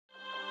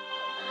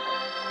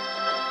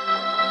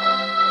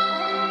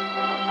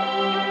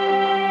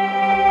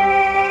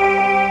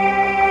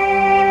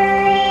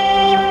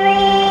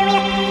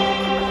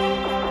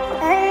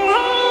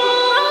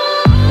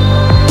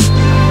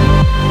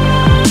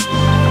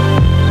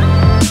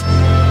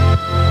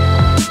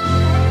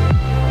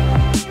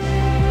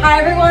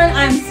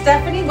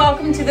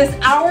welcome to this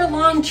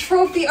hour-long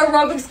trophy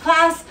aerobics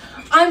class.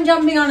 I'm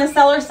jumping on a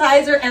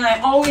Cellerciser and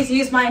I always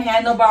use my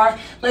handlebar.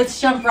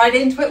 Let's jump right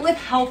into it with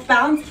health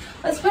bounce.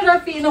 Let's put our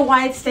feet in a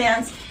wide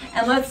stance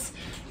and let's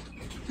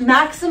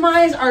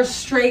maximize our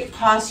straight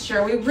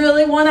posture. We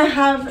really want to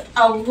have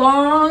a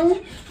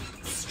long,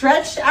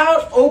 stretched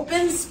out,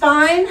 open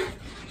spine.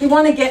 We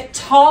want to get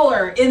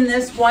taller in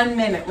this 1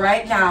 minute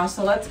right now.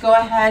 So let's go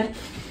ahead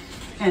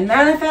and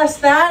manifest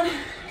that.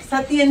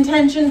 Set the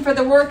intention for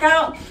the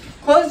workout.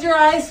 Close your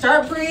eyes,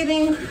 start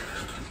breathing.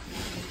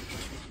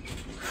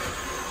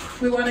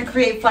 We want to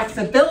create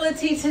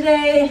flexibility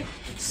today,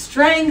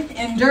 strength,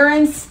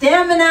 endurance,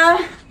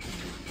 stamina,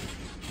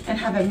 and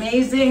have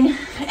amazing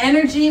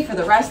energy for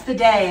the rest of the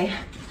day.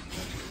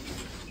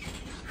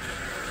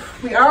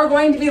 We are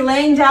going to be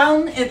laying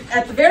down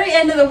at the very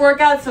end of the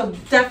workout, so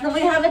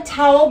definitely have a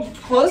towel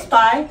close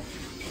by.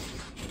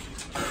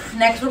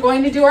 Next, we're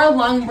going to do our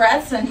lung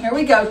breaths, and here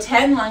we go.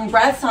 10 lung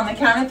breaths on the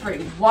count of 3.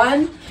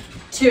 1,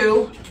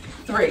 2,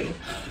 3.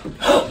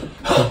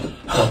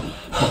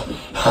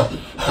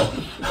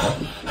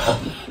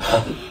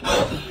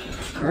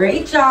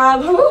 Great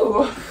job.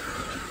 Ooh.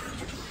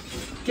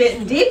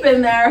 Getting deep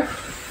in there.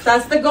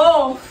 That's the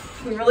goal.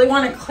 We really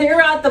want to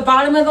clear out the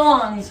bottom of the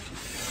lungs.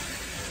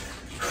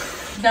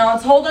 Now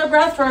let's hold our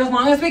breath for as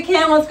long as we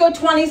can. Let's go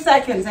 20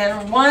 seconds.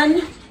 And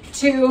 1,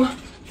 2,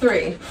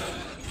 3.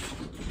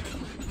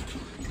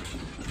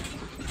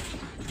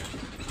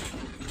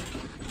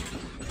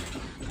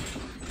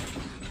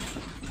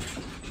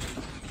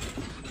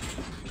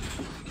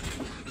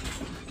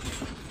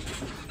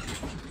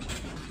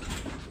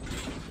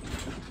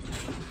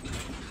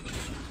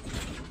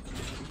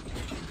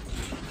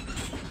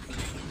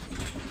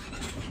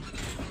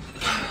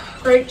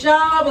 Great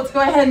job. Let's go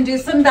ahead and do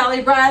some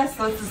belly breaths.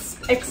 Let's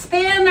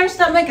expand our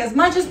stomach as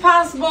much as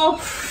possible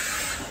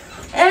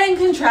and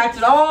contract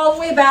it all the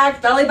way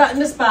back, belly button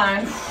to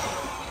spine.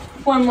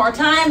 One more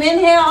time.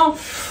 Inhale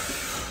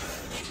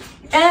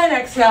and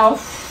exhale.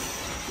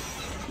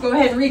 Go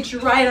ahead and reach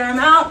your right arm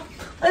out.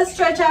 Let's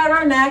stretch out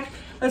our neck.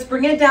 Let's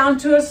bring it down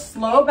to a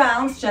slow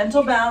bounce,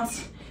 gentle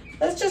bounce.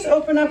 Let's just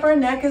open up our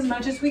neck as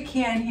much as we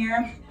can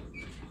here.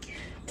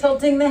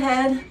 Tilting the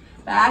head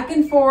back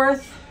and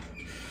forth.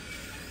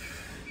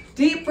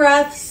 Deep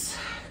breaths.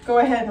 Go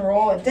ahead and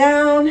roll it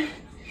down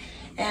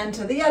and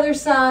to the other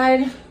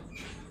side.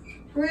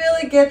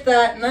 Really get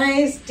that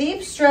nice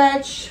deep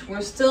stretch.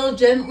 We're still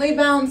gently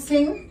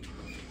bouncing.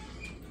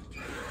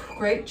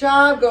 Great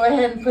job. Go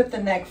ahead and put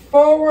the neck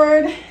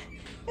forward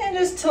and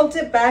just tilt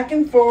it back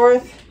and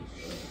forth.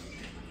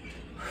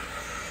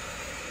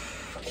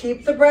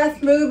 Keep the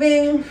breath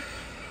moving.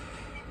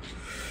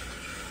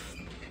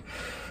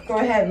 Go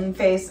ahead and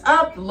face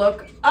up,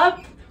 look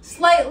up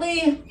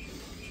slightly.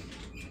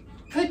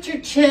 Put your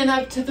chin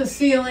up to the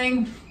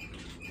ceiling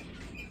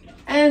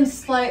and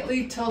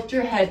slightly tilt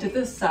your head to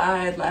the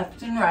side,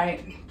 left and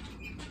right.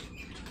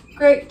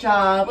 Great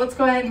job. Let's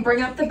go ahead and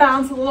bring up the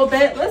bounce a little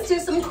bit. Let's do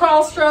some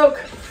crawl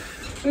stroke.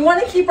 We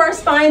want to keep our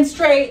spine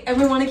straight and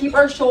we want to keep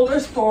our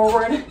shoulders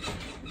forward.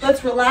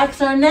 Let's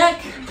relax our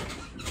neck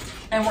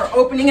and we're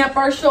opening up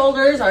our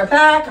shoulders, our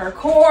back, our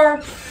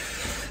core.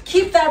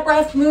 Keep that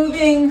breath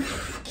moving.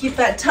 Keep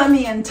that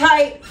tummy in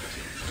tight.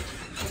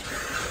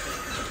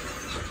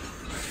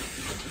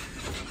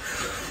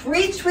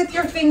 Reach with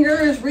your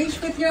fingers,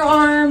 reach with your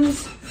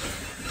arms.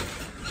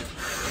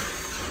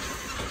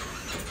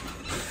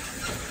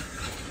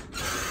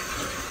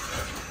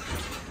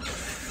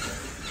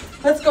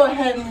 Let's go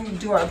ahead and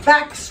do our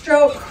back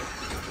stroke.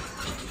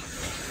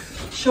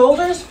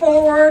 Shoulders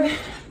forward.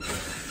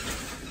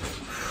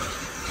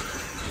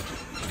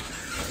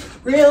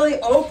 Really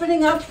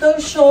opening up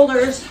those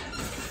shoulders.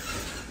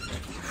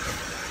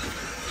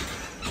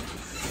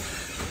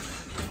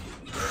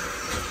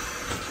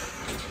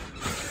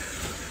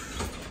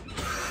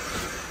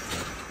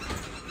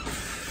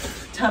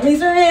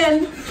 Tummies are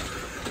in.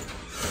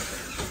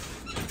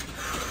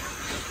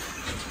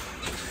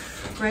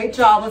 Great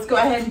job. Let's go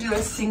ahead and do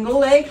a single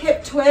leg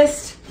hip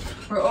twist.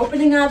 We're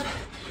opening up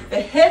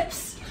the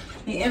hips,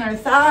 the inner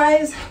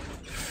thighs,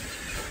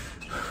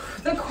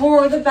 the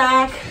core, the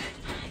back.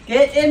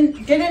 Get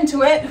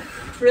into it.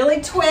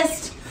 Really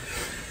twist.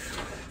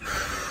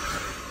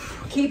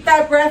 Keep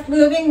that breath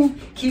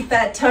moving. Keep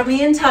that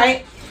tummy in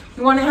tight.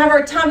 We want to have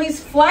our tummies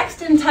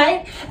flexed and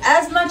tight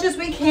as much as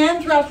we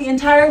can throughout the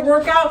entire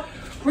workout.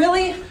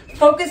 Really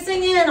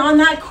focusing in on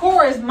that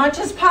core as much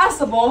as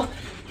possible.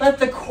 Let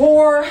the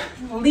core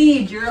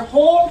lead your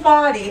whole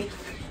body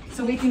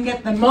so we can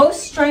get the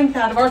most strength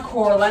out of our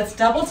core. Let's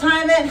double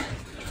time it.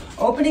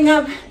 Opening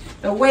up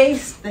the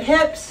waist, the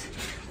hips,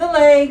 the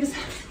legs.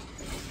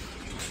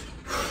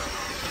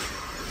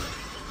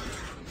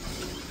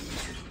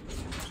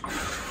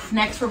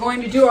 Next, we're going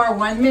to do our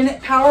 1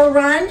 minute power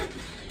run.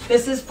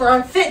 This is for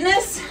our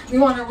fitness. We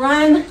want to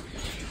run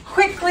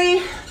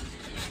quickly,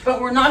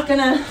 but we're not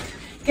gonna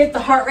get the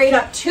heart rate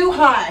up too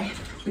high.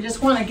 We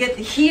just want to get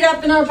the heat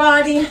up in our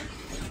body.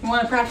 We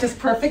want to practice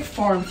perfect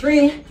form.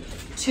 3,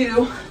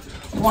 2,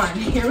 1.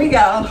 Here we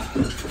go.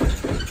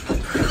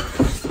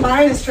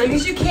 spine as straight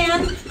as you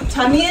can,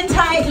 tummy in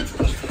tight.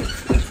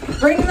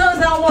 Bring those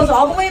elbows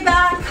all the way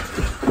back.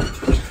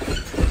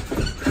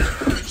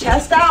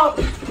 Chest out.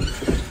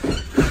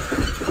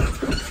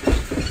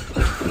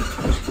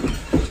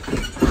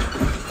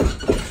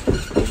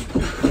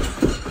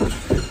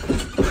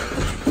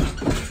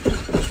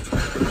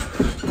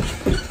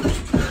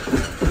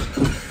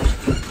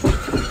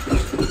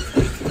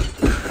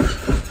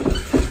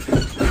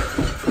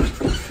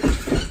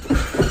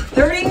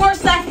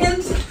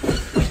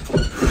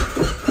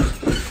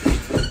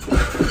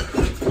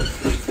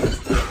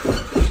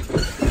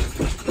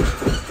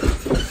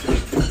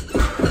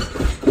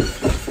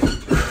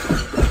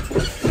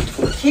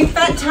 Keep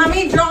that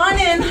tummy drawn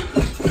in.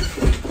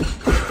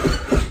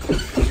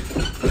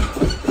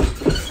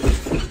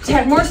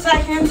 10 more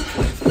seconds.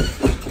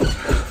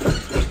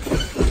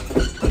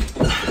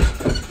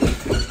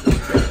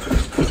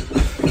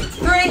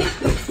 3,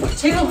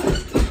 2,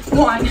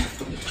 1.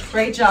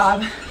 Great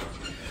job.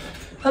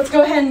 Let's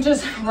go ahead and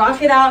just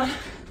rock it out.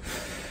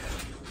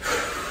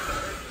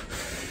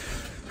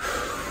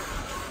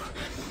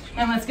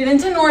 And let's get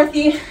into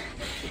Northy.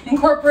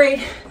 Incorporate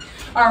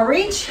our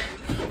reach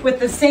with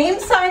the same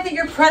side that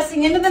you're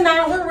pressing into the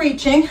mat, we're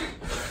reaching.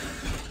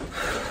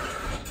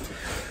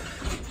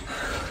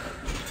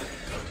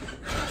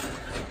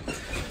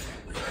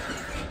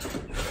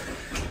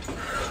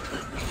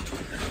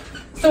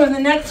 So in the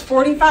next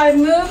 45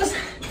 moves,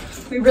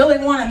 we really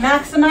want to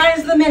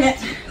maximize the minute.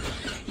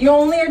 You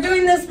only are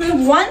doing this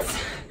move once,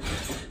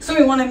 so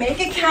we want to make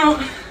it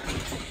count.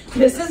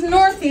 This is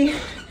Northy.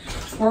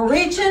 We're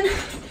reaching,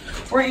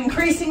 we're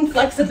increasing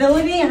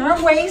flexibility in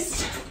our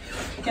waist,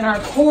 in our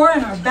core,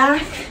 in our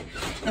back,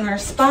 in our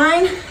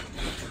spine.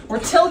 We're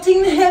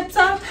tilting the hips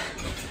up,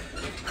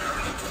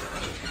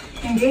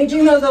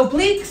 engaging those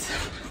obliques.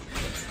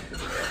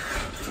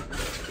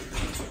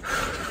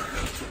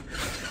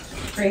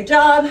 Great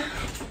job.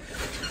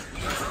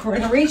 We're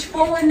gonna reach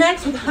forward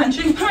next with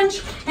hunching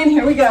punch, and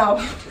here we go.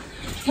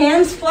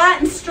 Hands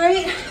flat and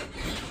straight.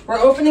 We're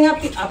opening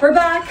up the upper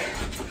back.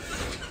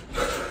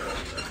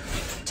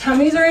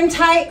 Tummies are in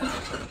tight.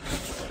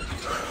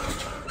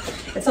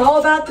 It's all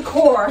about the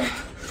core.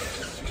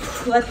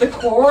 Let the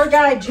core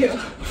guide you.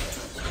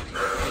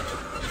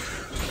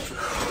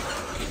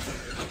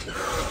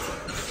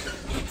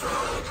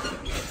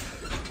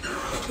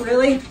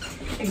 Really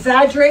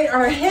exaggerate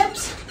our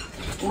hips,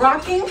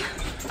 rocking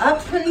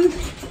up and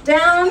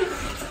down.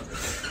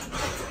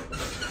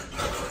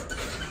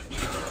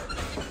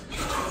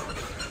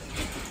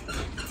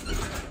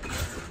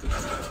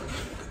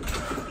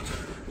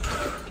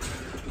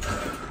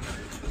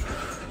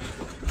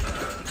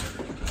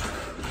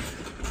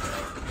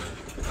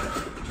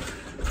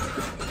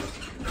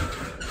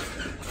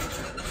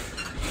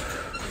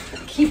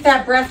 Keep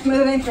that breath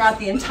moving throughout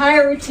the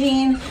entire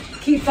routine.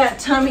 Keep that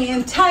tummy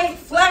in tight,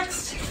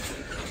 flexed.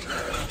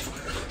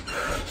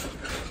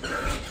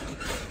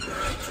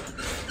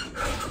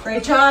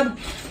 Great job.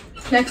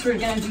 Next, we're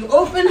gonna do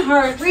open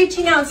heart,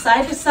 reaching out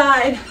side to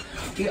side.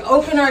 We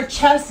open our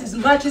chest as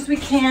much as we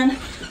can.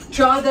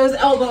 Draw those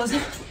elbows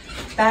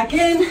back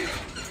in.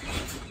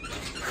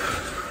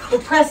 We're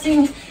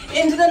pressing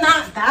into the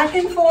mat, back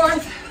and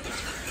forth.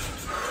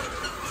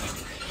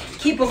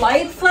 Keep a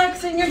light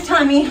flex in your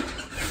tummy.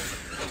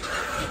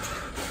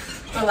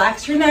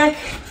 Relax your neck,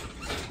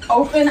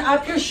 open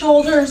up your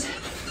shoulders,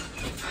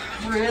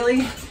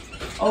 really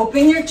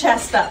open your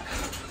chest up.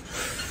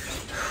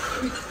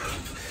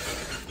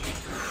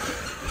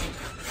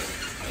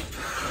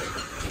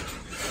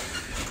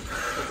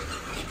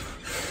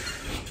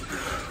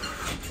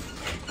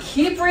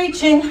 Keep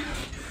reaching.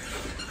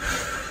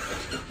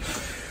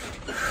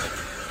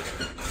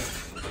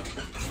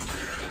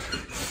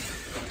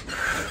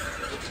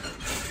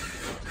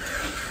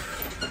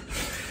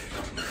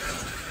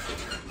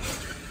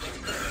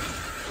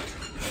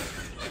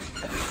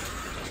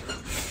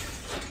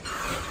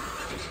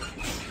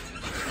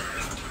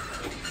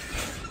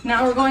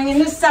 Now we're going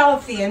into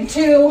Southie in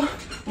 2,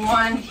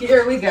 1,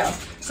 here we go.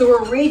 So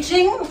we're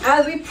reaching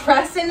as we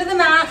press into the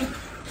mat.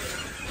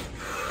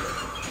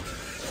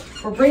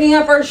 We're bringing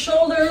up our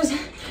shoulders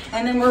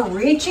and then we're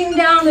reaching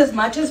down as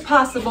much as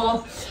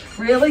possible,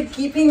 really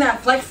keeping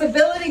that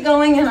flexibility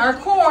going in our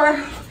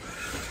core.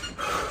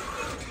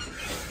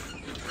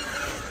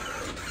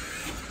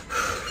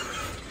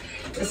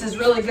 This is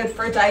really good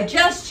for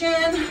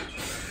digestion,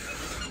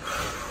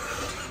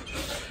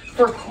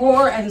 for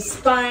core and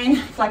spine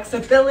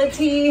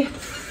flexibility.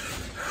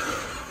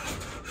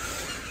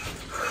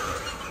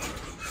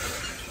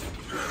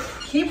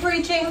 Keep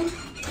reaching.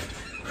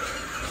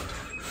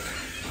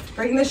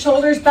 Bring the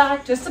shoulders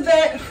back just a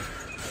bit.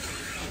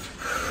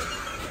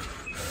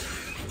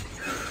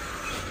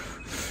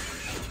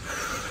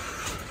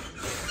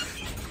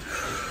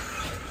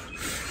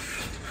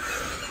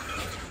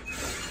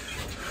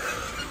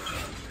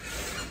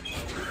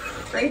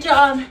 Great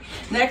job.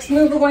 Next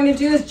move we're going to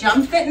do is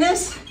jump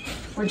fitness.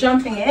 We're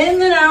jumping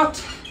in and out.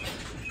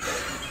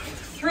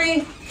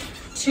 3,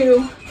 2,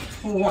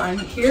 1.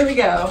 Here we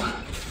go.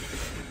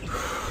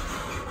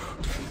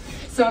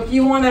 So So if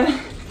you want to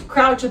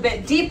crouch a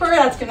bit deeper,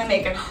 that's going to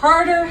make it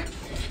harder.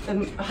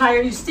 The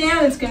higher you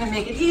stand, it's going to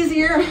make it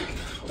easier.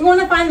 We want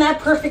to find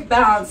that perfect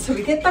balance. So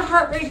we get the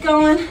heart rate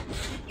going,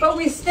 but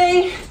we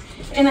stay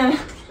in a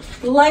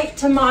light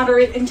to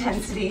moderate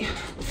intensity.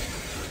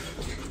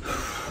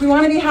 We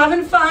want to be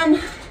having fun.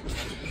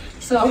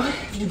 So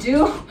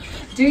do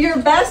your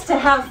best to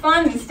have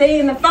fun and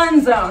stay in the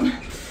fun zone.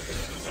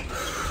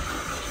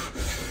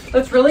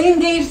 Let's really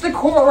engage the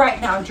core right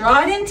now.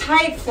 Draw it in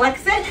tight,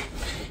 flex it.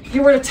 If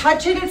you were to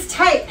touch it, it's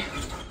tight.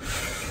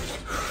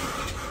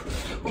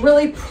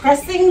 Really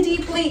pressing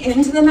deeply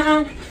into the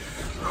mat.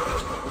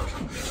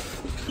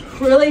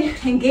 Really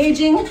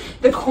engaging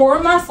the core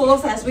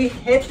muscles as we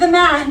hit the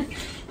mat.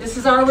 This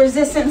is our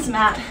resistance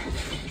mat.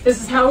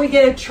 This is how we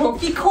get a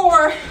trophy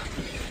core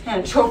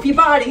and a trophy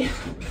body.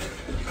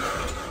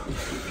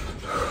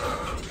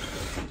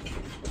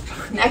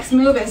 Next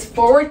move is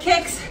forward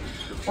kicks.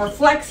 We're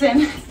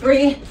flexing.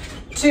 3,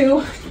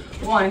 2,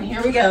 1.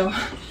 Here we go.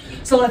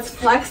 So let's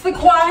flex the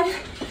quad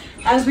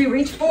as we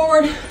reach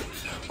forward.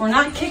 We're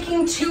not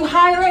kicking too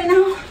high right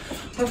now.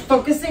 We're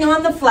focusing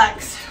on the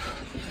flex.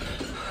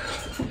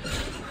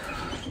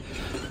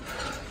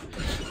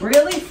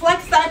 Really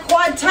flex that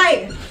quad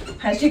tight.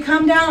 As you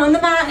come down on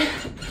the mat,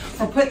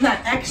 we're putting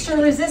that extra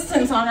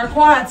resistance on our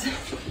quads.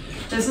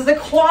 This is a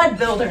quad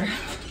builder.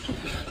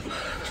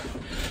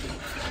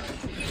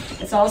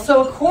 It's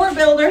also a core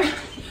builder.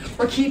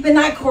 We're keeping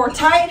that core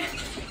tight.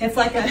 It's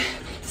like a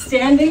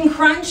standing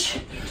crunch,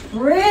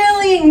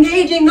 really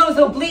engaging those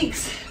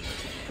obliques.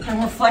 And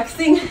we're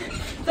flexing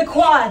the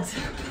quads.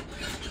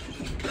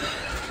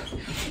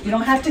 You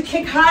don't have to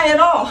kick high at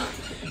all.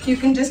 You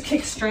can just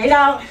kick straight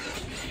out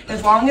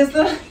as long as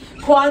the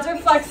quads are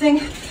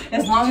flexing,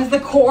 as long as the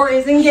core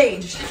is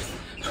engaged.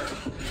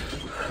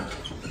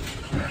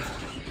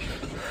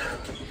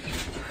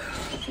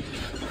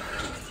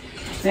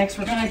 Next,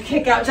 we're gonna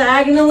kick out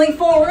diagonally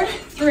forward.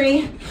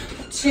 3,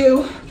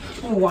 2,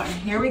 1.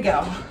 Here we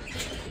go.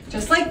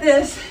 Just like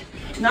this,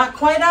 not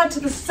quite out to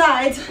the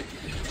sides,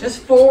 just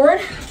forward.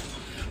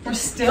 We're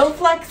still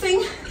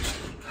flexing.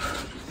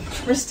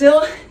 We're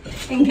still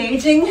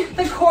engaging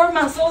the core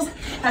muscles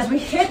as we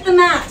hit the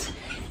mat.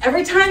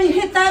 Every time you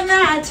hit that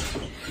mat,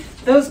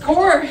 those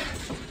core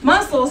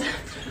muscles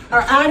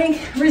are adding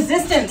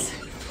resistance.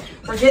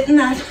 We're getting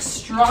that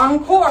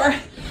strong core,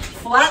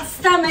 flat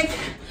stomach,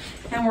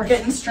 and we're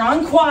getting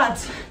strong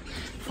quads,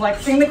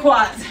 flexing the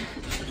quads.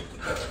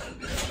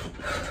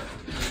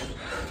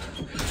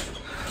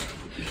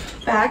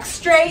 Back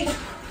straight.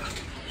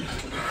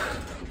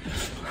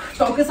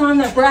 Focus on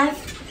the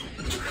breath.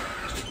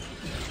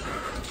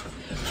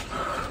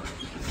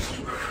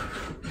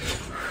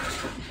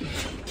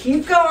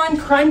 Keep going,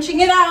 crunching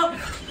it out.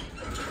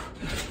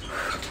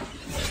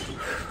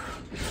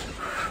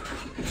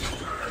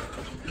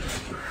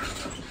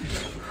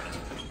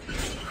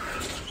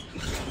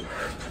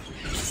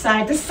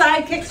 Side to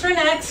side kicks are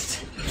next.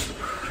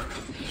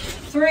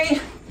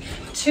 3,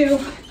 2,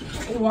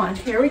 1.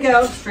 Here we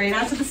go, straight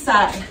out to the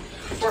side.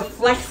 We're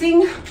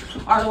flexing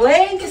our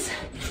legs.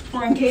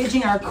 We're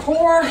engaging our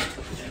core.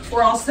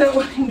 We're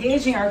also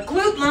engaging our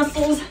glute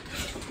muscles.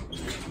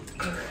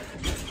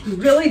 We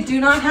really do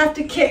not have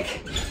to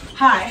kick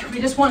high.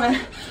 We just want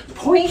to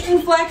point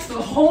and flex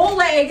the whole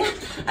leg.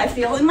 I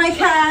feel it in my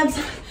calves.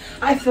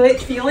 I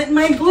feel it in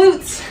my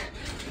glutes.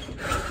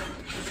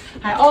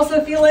 I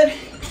also feel it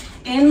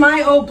in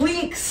my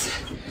obliques.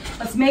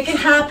 Let's make it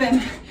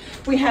happen.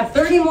 We have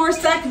 30 more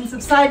seconds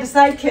of side to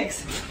side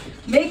kicks.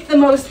 Make the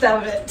most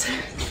of it.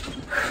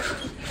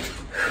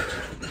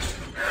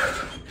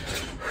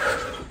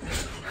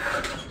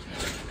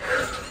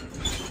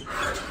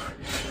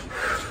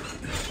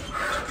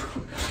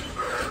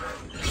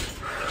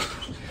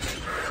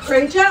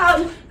 Great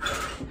job.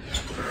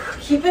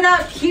 Keep it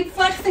up. Keep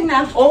flexing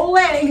that whole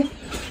leg.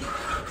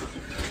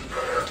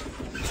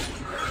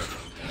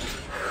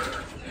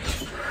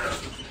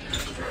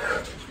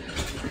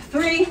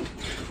 Three,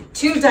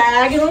 2,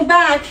 diagonal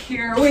back.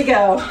 Here we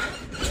go.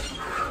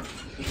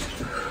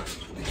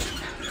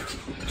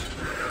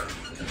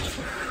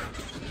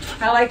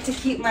 I like to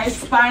keep my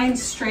spine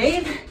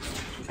straight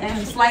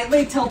and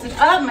slightly tilted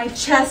up, my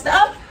chest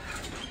up.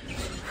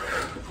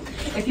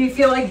 If you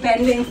feel like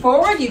bending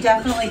forward, you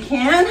definitely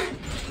can.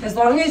 As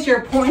long as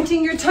you're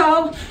pointing your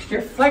toe,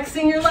 you're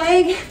flexing your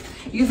leg,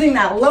 using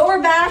that lower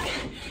back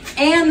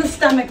and the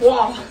stomach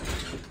wall.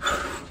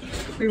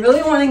 We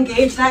really want to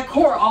engage that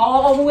core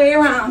all the way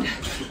around.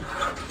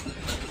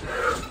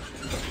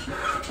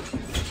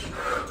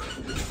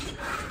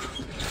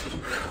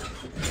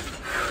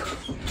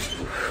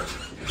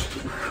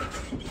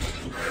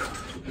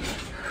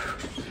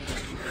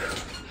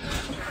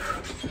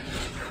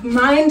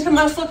 Mind to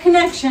muscle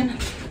connection.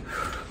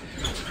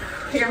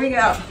 Here we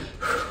go.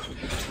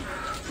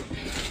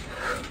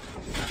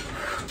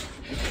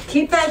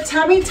 Keep that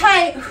tummy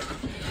tight.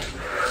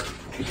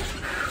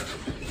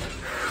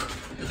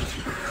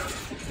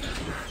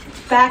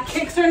 Back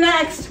kicks are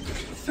next.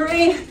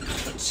 3,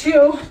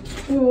 2,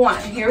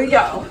 1. Here we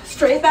go.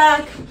 Straight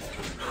back.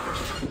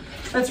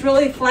 Let's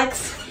really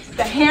flex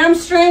the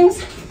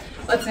hamstrings.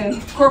 Let's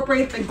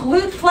incorporate the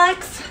glute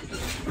flex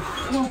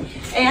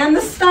and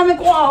the stomach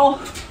wall.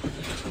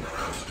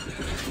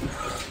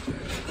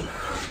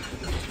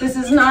 This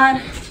is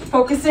not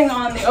focusing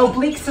on the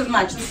obliques as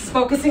much. This is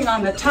focusing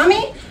on the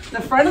tummy,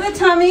 the front of the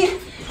tummy,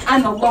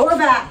 and the lower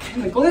back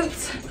and the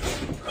glutes.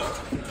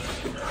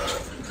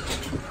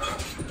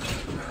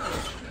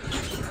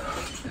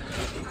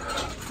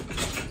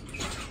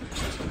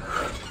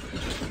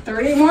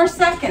 Thirty more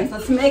seconds.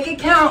 Let's make it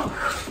count.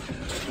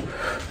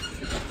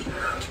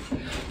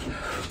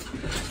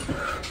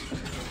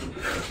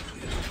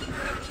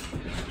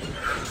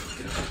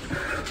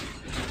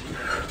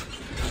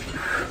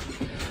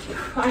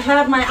 I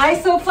have my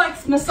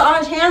IsoFlex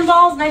massage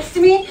handballs next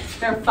to me.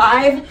 They're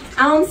 5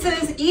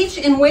 ounces each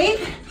in weight.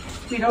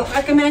 We don't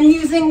recommend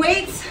using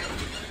weights.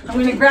 I'm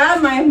gonna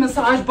grab my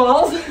massage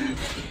balls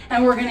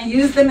and we're gonna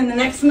use them in the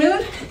next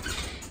move.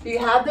 If you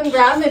have them,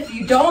 grab them. If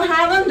you don't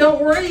have them, don't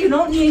worry, you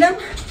don't need them.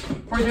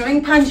 We're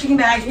doing punching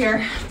bag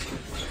here.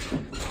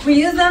 We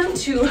use them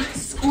to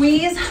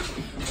squeeze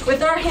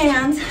with our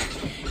hands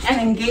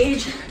and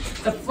engage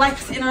the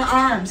flex in our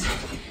arms.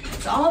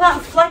 It's all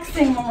about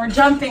flexing when we're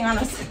jumping on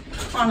a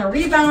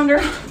rebounder,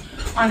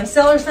 on a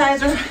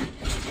Cellerciser.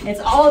 It's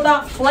all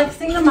about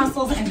flexing the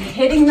muscles and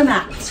hitting the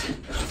mat.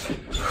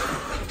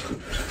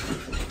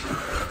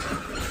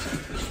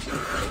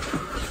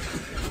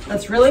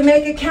 Let's really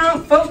make it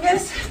count.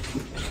 Focus.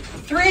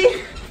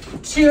 3,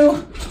 2,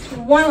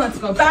 1. Let's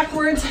go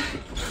backwards.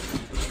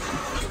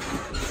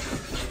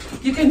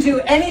 You can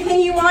do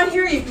anything you want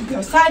here. You can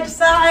go side to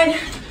side,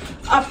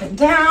 up and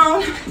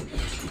down.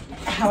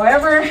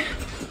 However,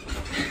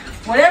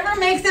 whatever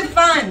makes it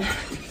fun.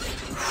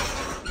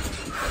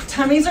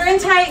 Tummies are in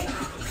tight.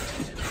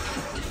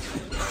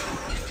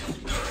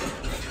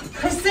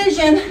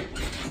 Precision.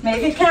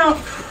 Make it count.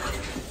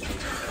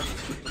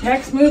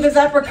 Next move is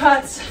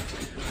uppercuts.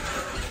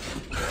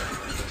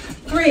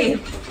 3,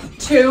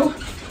 2,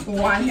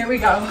 1. Here we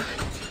go.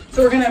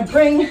 So we're gonna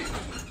bring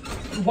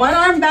one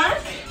arm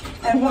back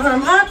and one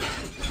arm up.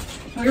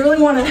 We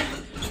really wanna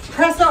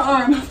press our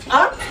arm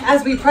up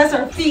as we press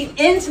our feet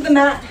into the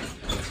mat.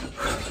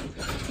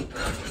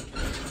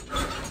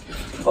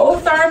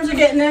 Both arms are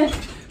getting it.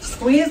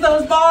 Squeeze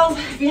those balls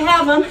if you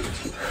have them.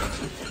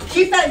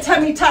 Keep that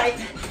tummy tight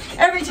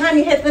every time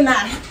you hit the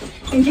mat.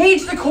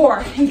 Engage the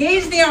core,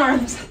 engage the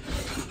arms.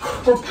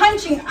 We're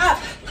punching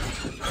up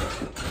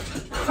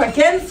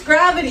against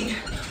gravity.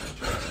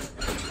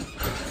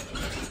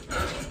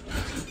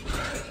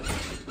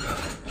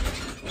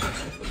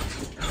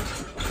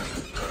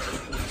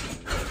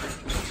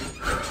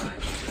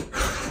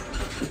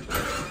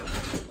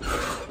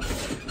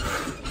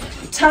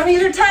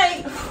 Tummies are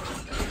tight.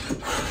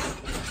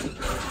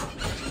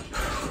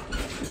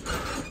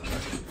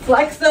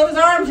 Flex those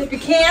arms if you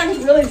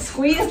can. Really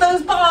squeeze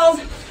those balls.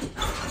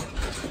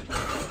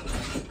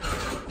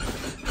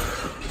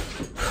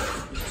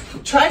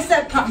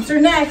 Tricep pumps are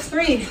next.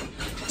 3,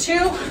 2,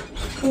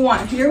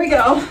 1. Here we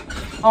go.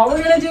 All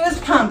we're gonna do is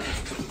pump.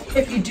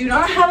 If you do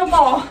not have a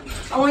ball,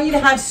 I want you to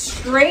have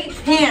straight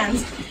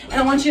hands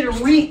and I want you to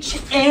reach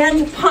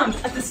and pump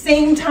at the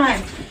same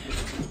time.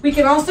 We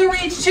can also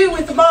reach too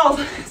with the balls.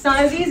 It's not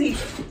as easy,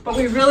 but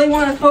we really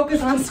want to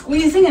focus on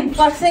squeezing and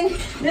flexing.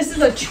 This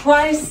is a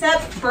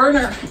tricep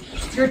burner.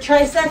 Your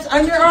triceps,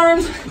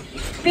 underarms,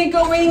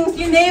 pinko wings,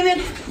 you name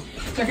it,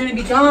 they're going to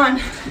be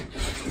gone.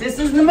 This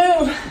is the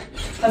move.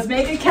 Let's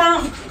make it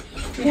count.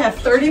 We have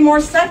 30 more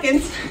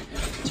seconds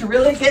to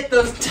really get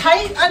those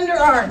tight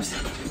underarms.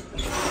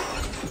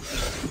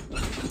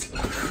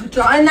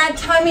 Drawing that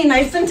tummy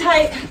nice and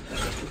tight.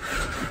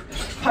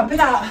 Pump it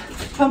out,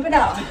 pump it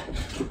out.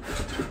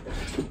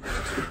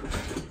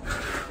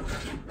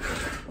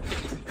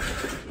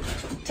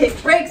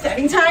 Take breaks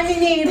anytime you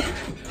need.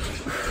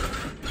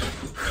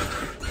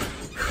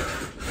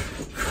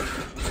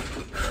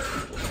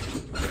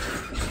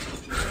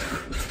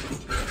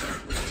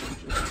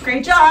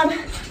 Great job.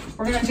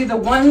 We're gonna do the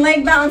one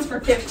leg bounce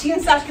for 15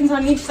 seconds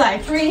on each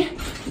side. 3,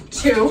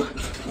 2,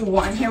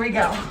 1. Here we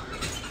go.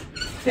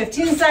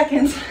 15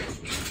 seconds.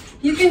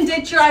 You can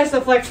ditch your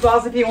IsoFlex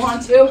balls if you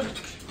want to.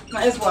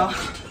 Might as well.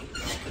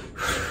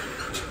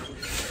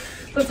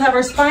 Let's have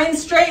our spine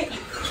straight.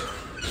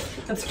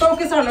 Let's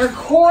focus on our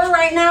core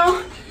right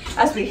now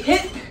as we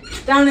hit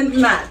down in the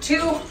mat. 2,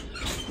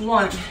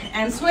 1,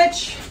 and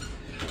switch.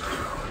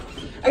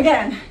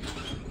 Again,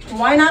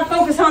 why not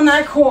focus on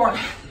that core?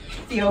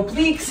 The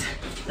obliques,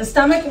 the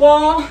stomach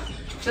wall,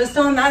 just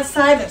on that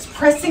side that's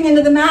pressing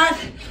into the mat.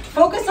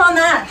 Focus on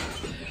that.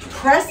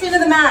 Press into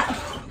the mat.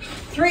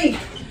 3,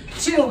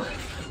 2,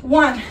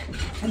 1,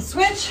 and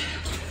switch.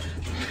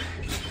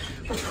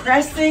 We're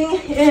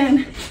pressing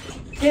in,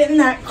 getting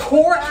that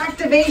core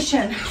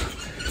activation.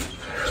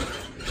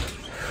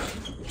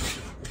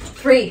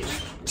 3,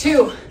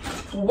 2,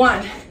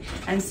 1,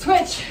 and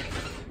switch.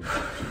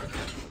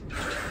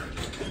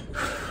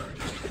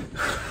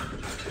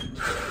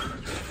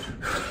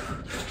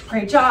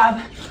 Great job.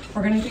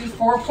 We're gonna do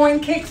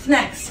 4-point kicks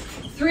next.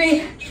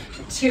 3,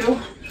 2,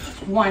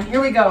 1.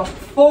 Here we go.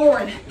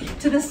 Forward,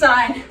 to the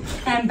side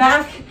and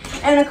back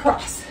and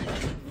across.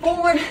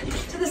 Forward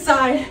to the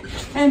side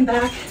and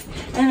back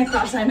and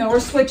across. I know we're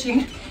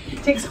switching.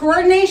 Takes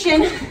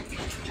coordination.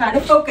 Try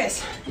to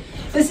focus.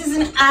 This is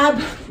an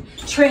ab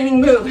training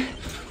move.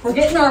 We're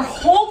getting our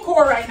whole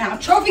core right now,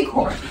 trophy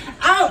core,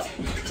 out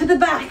to the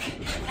back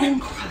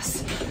and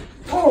cross.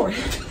 Forward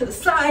to the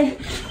side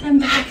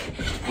and back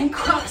and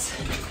cross.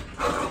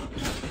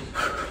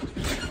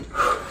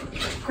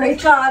 Great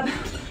job.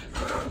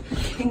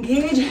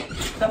 Engage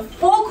the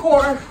full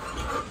core.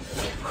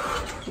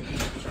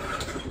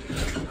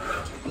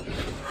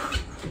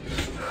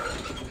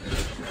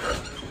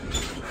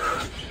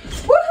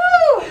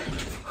 Woohoo!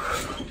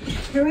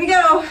 Here we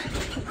go.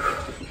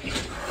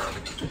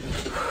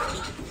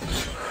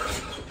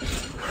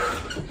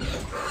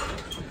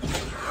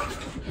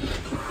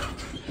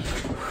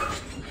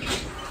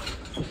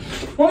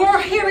 One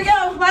more, here we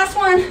go, last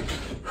one.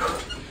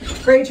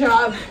 Great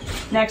job.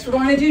 Next, we're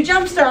going to do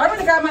jump start. I'm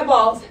gonna grab my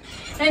balls,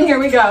 and here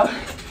we go.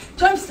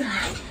 Jump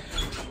start.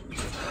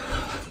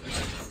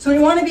 So we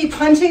wanna be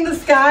punching the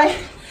sky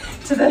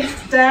to the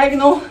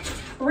diagonal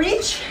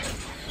reach.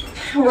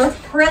 We're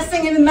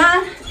pressing in the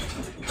mat.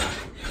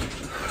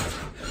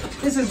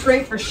 This is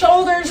great for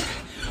shoulders.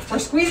 We're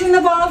squeezing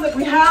the balls if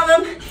we have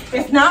them.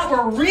 If not,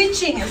 we're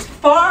reaching as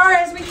far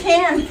as we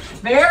can.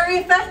 Very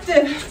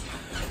effective.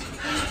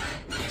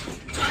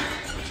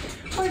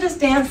 We're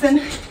just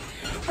dancing.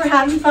 We're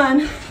having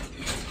fun.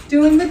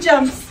 Doing the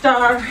jump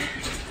star.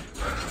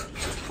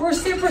 We're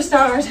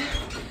superstars.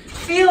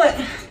 Feel it.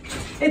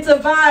 It's a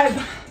vibe.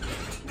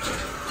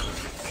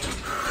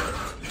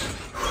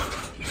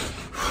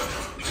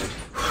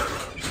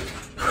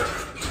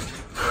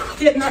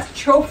 Getting that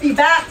trophy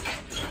back.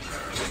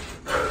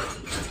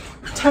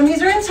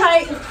 Tummies are in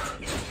tight.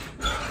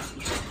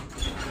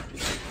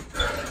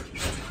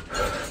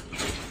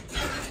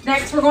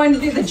 Next, we're going to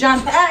do the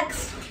jump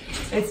X.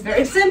 It's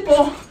very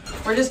simple.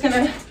 We're just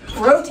gonna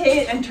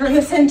rotate and turn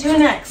this into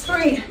an X.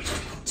 3,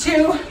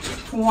 2,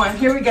 1.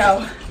 Here we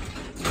go.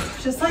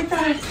 Just like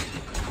that.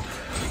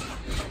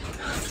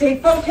 Stay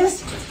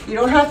focused. You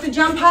don't have to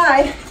jump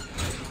high.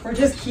 We're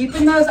just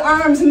keeping those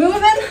arms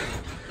moving.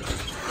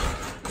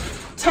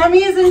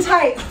 Tummy is in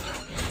tight.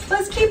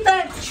 Let's keep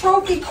that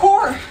trophy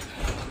core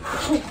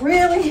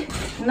really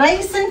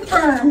nice and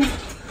firm.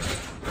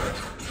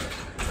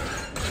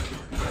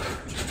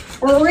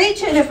 We're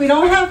reaching. If we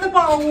don't have the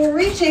ball, we're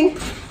reaching.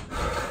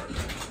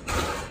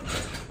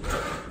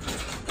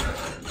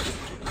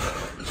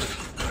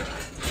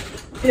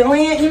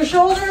 Feeling it in your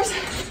shoulders?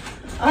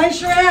 I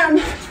sure am.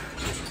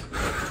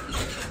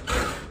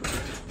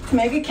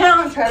 Make it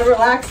count. Try to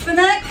relax the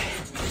neck.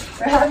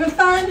 We're having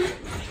fun.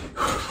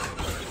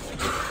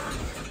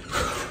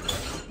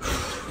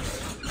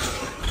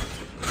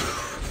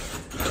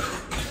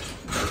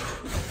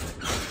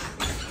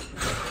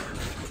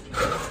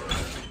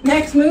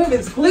 Next move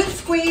is glute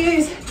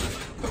squeeze.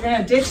 We're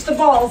gonna ditch the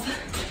balls.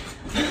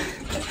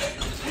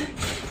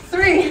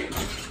 3,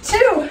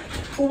 2,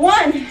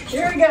 1.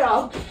 Here we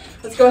go.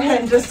 Let's go ahead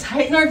and just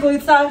tighten our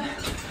glutes up.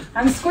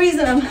 I'm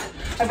squeezing them.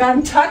 I've got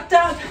them tucked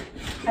up.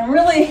 I'm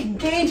really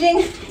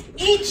engaging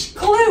each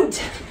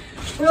glute.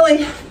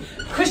 Really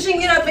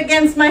pushing it up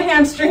against my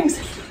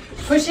hamstrings,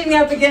 pushing it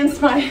up against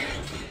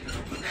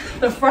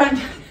the front.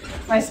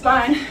 My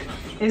spine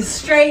is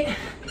straight.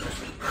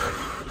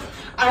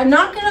 I'm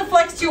not gonna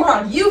flex too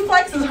hard. You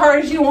flex as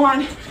hard as you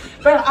want,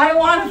 but I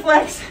wanna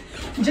flex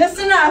just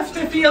enough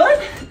to feel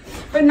it,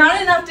 but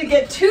not enough to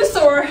get too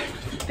sore,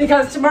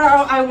 because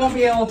tomorrow I won't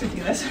be able to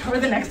do this, or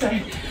the next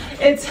day.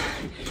 It's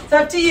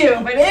up to you,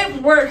 but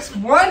it works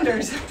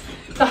wonders.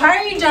 The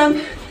higher you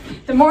jump,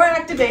 the more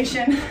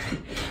activation,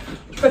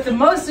 but the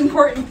most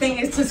important thing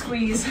is to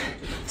squeeze.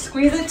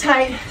 Squeeze it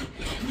tight.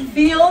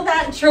 Feel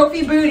that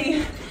trophy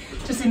booty.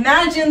 Just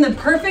imagine the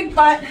perfect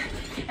butt,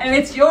 and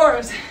it's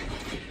yours.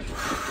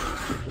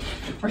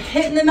 We're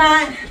hitting the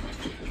mat.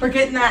 We're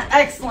getting that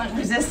excellent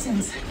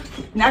resistance.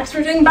 Next,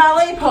 we're doing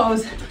ballet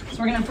pose.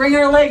 So we're gonna bring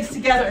our legs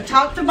together,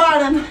 top to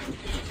bottom,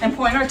 and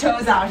point our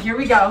toes out. Here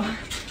we go.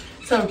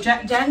 So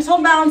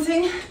gentle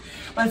bouncing.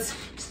 Let's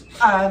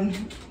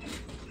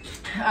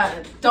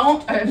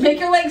make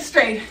your legs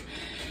straight.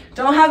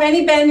 Don't have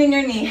any bend in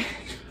your knee.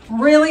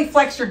 Really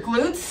flex your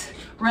glutes.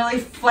 Really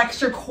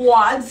flex your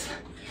quads.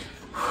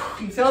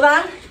 You feel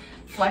that?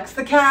 Flex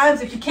the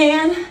calves if you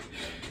can.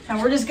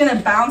 And we're just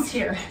gonna bounce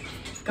here.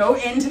 Go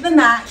into the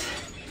mat,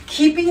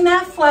 keeping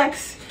that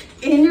flex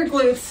in your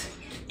glutes,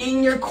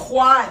 in your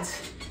quads,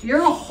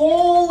 your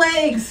whole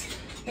legs,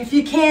 if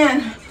you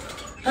can.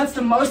 That's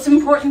the most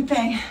important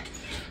thing.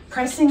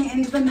 Pressing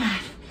into the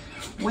mat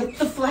with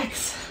the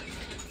flex.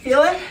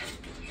 Feel it?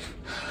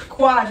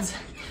 Quads.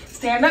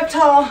 Stand up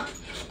tall,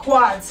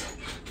 quads.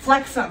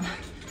 Flex them,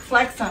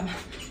 flex them,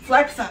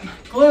 flex them.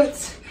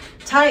 Glutes,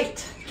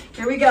 tight.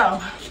 Here we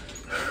go.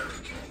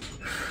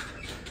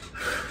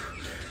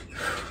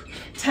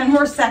 10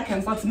 more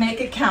seconds. Let's make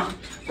it count.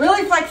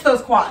 Really flex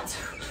those quads.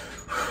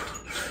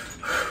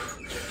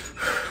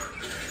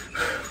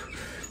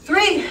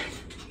 3,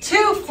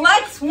 2,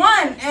 flex,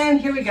 1.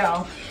 And here we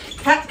go.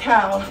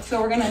 cat-cow.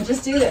 So we're gonna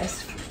just do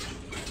this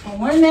for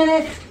 1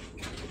 minute.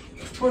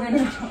 We're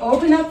gonna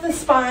open up the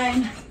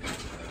spine,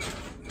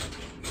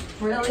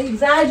 really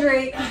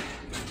exaggerate.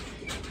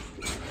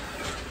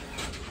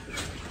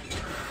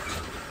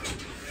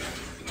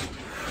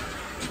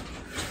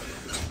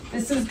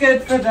 This is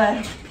good for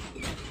the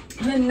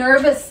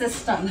nervous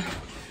system.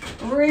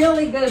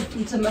 Really good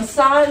to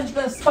massage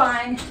the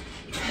spine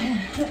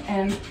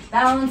and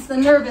balance the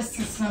nervous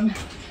system.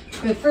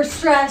 Good for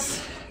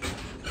stress.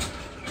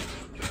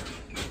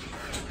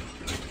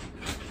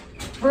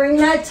 Bring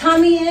that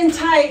tummy in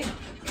tight.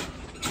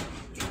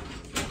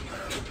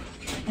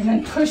 And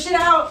then push it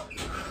out.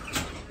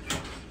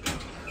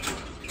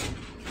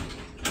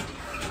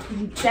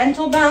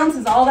 Gentle bounce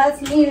is all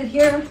that's needed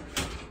here.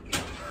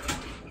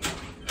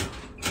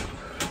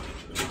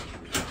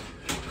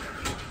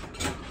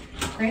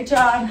 Great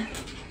job.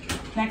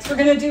 Next, we're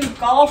gonna do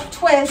golf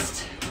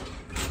twist.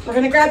 We're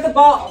gonna grab the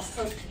balls.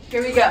 So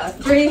here we go.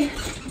 3,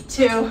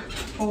 2,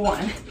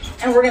 1.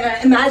 And we're gonna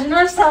imagine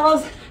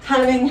ourselves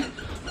having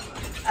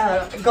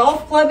a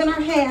golf club in our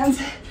hands.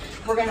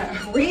 We're gonna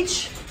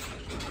reach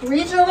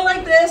over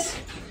like this.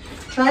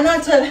 Try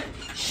not to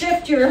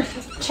shift your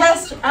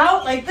chest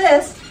out like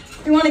this.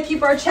 We wanna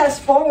keep our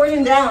chest forward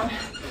and down.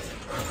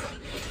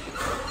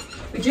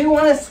 We do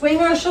wanna swing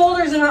our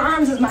shoulders and our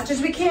arms as much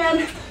as we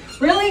can.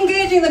 Really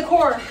engaging the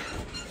core.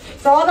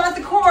 It's all about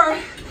the core.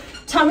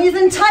 Tummy's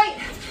in tight.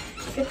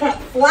 Get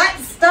that flat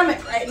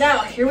stomach right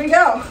now. Here we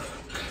go.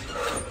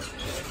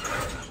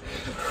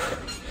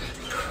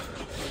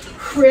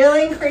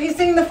 Really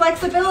increasing the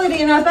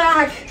flexibility in our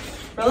back.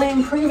 Really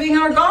improving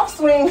our golf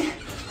swing.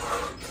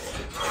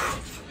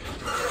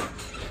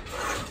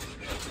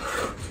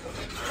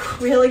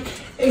 Really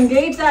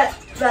engage that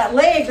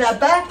leg, that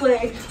back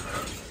leg.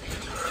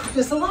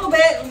 Just a little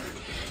bit.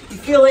 You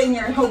feel it in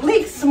your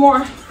obliques some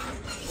more.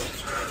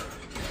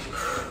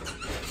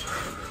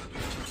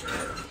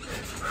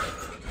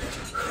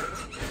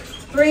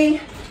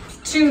 3,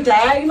 2,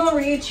 diagonal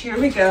reach. Here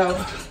we go.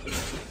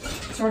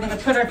 So we're gonna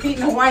put our feet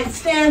in a wide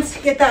stance,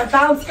 get that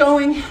bounce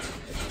going.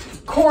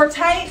 Core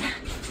tight.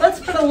 Let's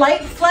put a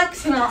light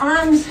flex in our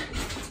arms.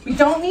 We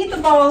don't need the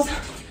balls.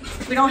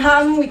 If we don't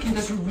have them, we can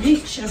just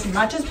reach as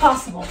much as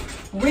possible.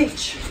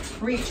 Reach,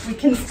 reach. We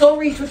can still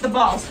reach with the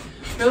balls.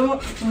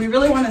 We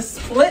really wanna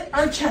split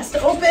our chest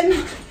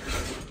open.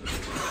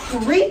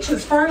 Reach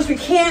as far as we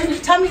can.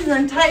 Tummies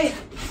in tight.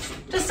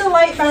 Just a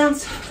light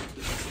bounce.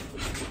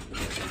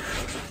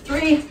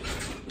 3,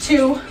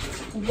 2,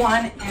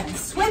 1, and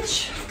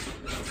switch.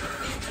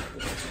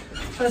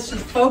 Let's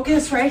just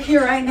focus right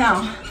here, right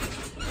now.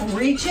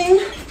 Reaching,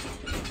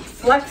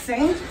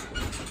 flexing,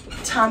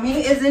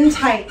 tummy is in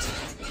tight,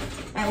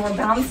 and we're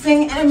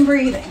bouncing and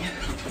breathing.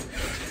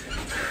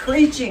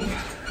 Reaching,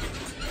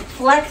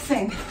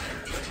 flexing,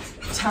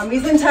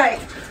 tummy's in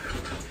tight,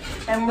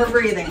 and we're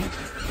breathing.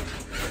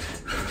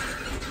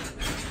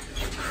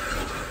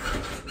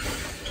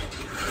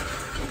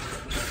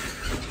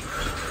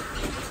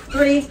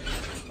 Three,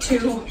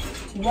 2,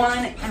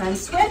 1, and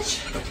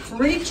switch.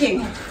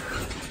 Reaching,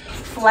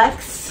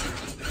 flex,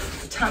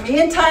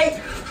 tummy in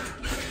tight,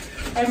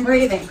 and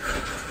breathing.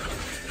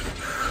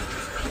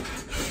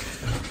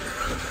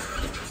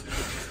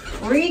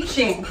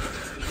 Reaching.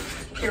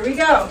 Here we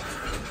go.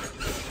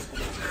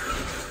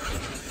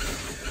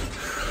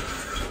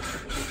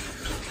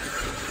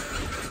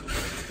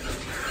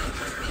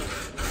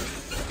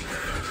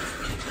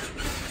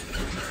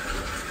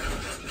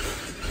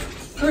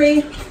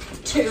 Three,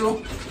 2,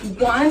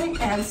 1,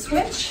 and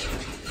switch.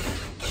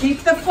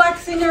 Keep the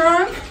flex in your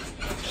arm.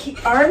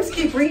 Arms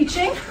keep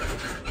reaching.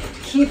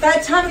 Keep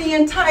that tummy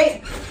in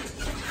tight.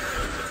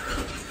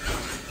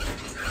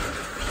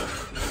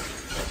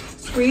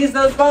 Squeeze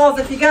those balls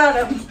if you got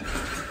them.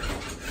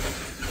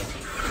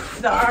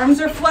 The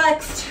arms are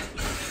flexed.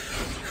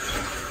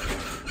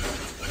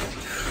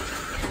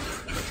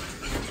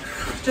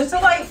 Just a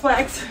light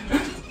flex.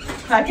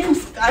 I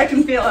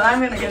can feel it. I'm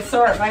gonna get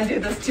sore if I do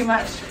this too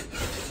much.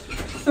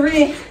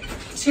 3,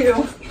 2,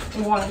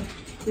 1.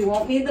 We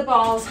won't need the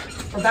balls.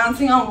 We're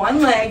bouncing on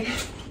one leg.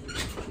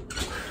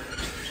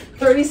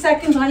 30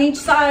 seconds on each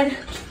side.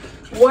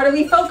 What are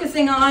we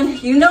focusing on?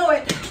 You know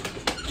it.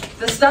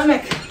 The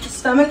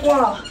stomach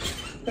wall.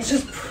 Let's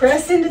just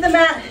press into the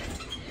mat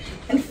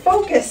and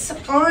focus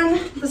on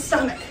the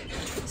stomach.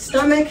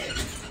 Stomach,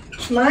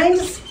 mind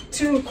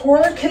to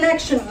core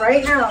connection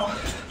right now.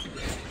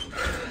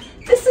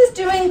 This is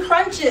doing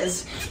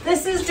crunches.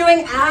 This is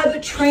doing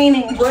ab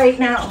training right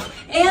now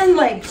and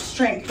leg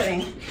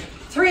strengthening.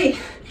 3,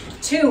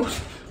 2,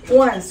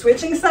 1.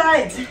 Switching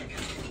sides.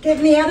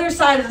 Getting the other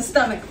side of the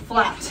stomach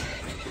flat.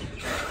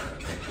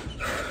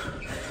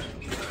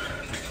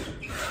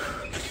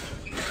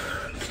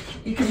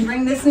 You can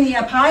bring this knee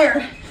up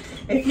higher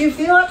if you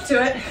feel up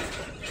to it.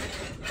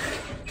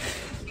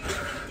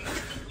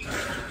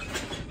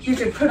 You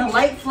could put a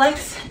light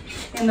flex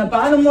in the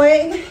bottom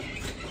leg.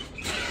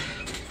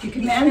 You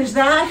can manage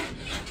that,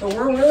 but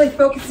we're really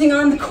focusing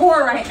on the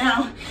core right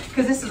now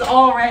because this is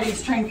already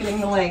strengthening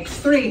the legs.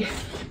 3,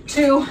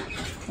 2,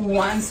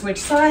 1, switch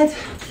sides.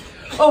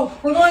 Oh,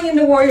 we're going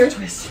into warrior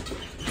twist.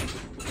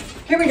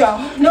 Here we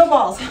go, no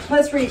balls.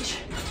 Let's reach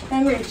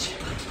and reach.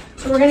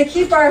 So we're gonna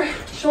keep our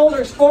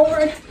shoulders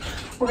forward.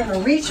 We're gonna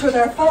reach with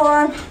our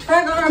forearm,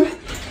 front arm,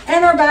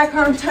 and our back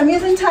arm. Tummy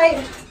isn't tight.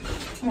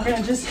 And we're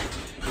gonna just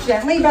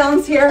gently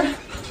bounce here.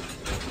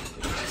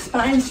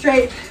 Spine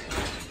straight,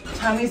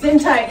 tummy's in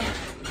tight.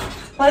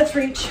 Let's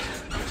reach.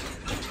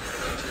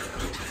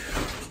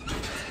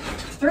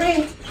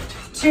 3,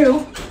 2,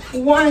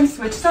 1,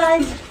 switch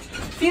sides.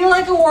 Feel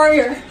like a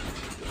warrior.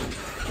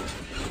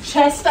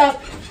 Chest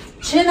up,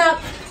 chin up.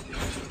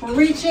 We're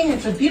reaching,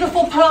 it's a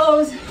beautiful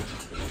pose.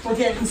 We're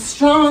getting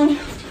strong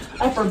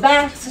upper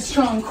backs, a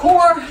strong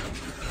core,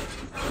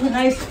 a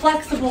nice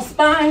flexible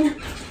spine.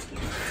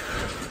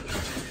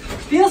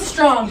 Feel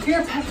strong,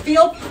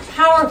 feel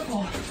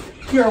powerful.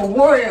 You're a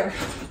warrior.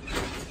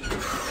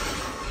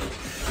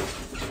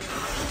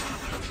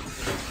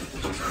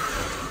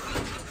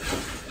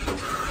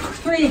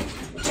 Three,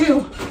 2,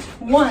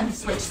 1,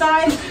 switch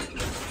sides.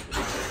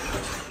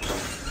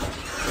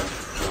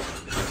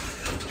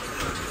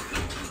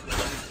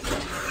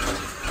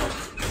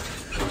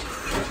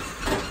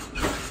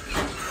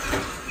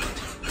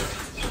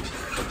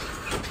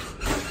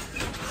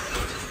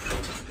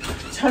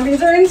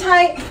 Tummies are in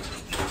tight.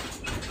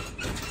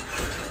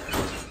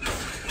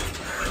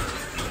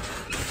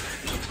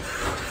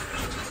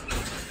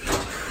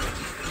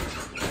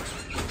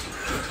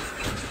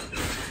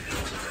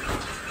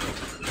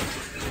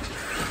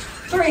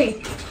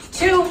 Three,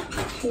 2,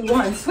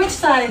 1. Switch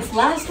sides.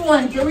 Last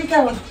one. Here we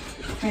go.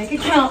 Make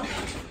it count.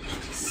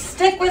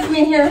 Stick with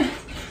me here.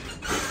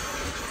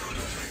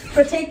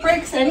 But take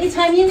breaks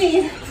anytime you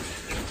need.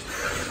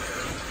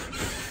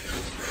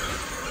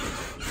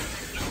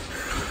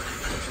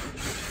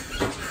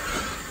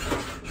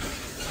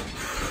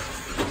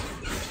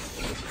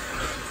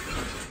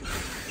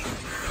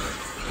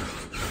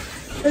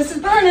 This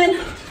is burning.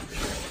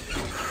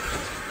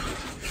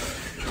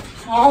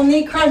 All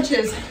knee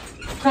crunches.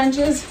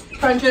 Crunches,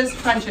 crunches,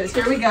 crunches.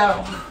 Here we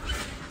go.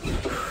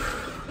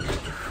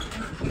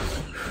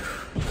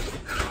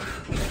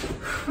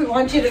 We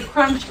want you to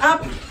crunch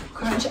up,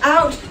 crunch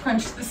out,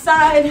 crunch to the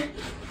side.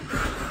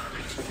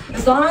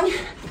 As long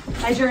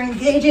as you're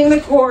engaging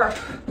the core.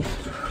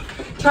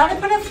 Try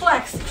to put a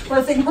flex.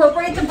 Let's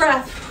incorporate the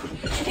breath.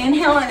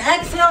 Inhale and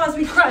exhale as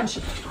we crunch.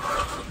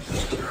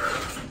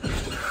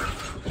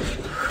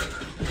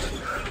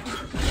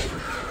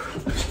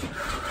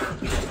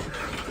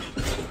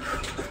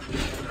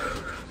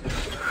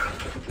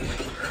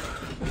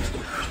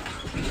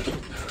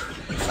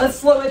 Let's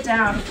slow it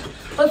down.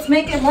 Let's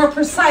make it more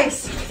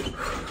precise.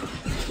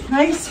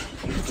 Nice,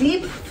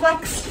 deep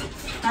flex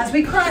as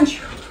we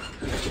crunch.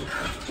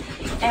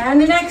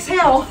 And an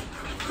exhale.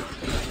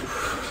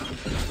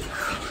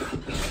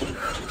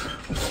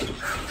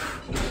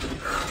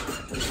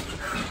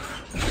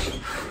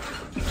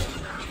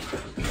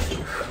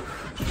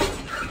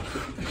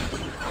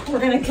 We're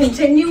gonna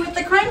continue with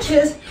the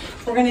crunches.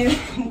 We're gonna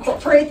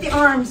incorporate the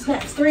arms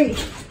next. 3,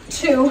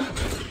 2,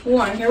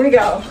 1, here we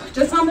go.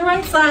 Just on the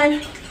right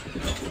side.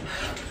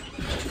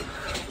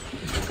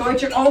 Go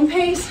at your own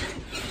pace.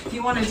 If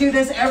you want to do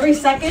this every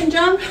second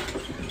jump,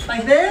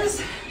 like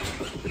this,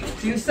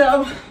 do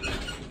so.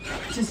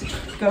 Just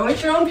go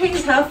at your own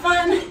pace, have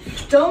fun.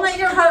 Don't let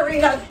your heart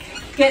rate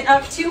get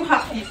up too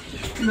high.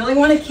 You really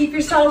want to keep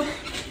yourself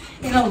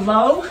in a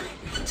low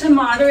to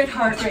moderate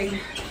heart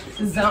rate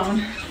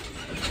zone.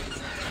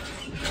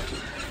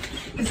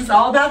 This is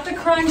all about the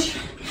crunch,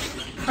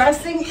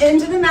 pressing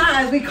into the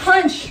mat as we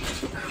crunch,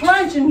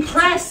 crunch and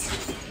press.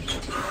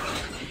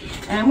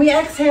 And we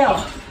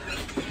exhale.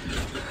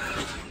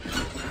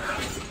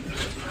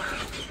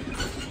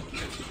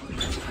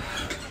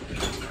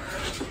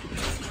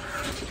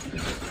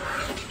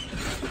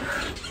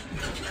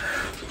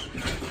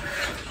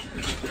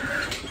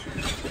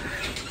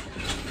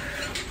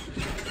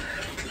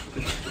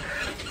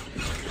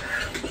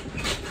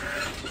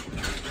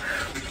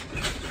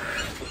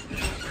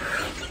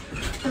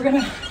 We're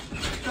gonna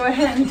go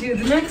ahead and do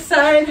the next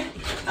side.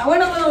 I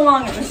went a little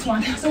long on this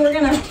one, so we're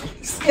gonna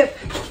skip.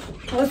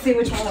 Let's see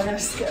which one we're gonna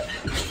skip.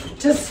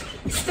 Just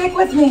stick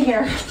with me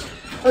here.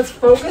 Let's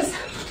focus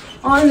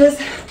on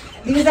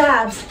these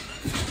abs.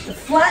 The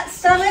flat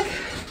stomach,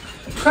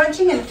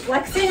 crunching and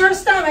flexing our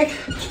stomach.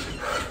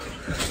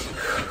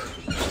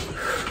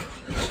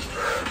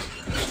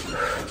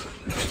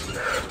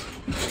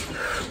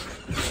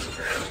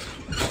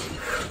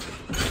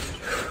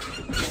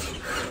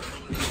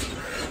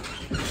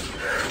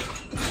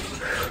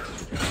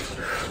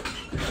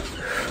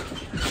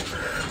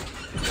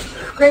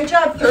 Great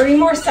job, 30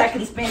 more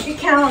seconds, make it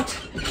count.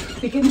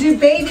 We can do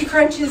baby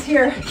crunches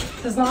here,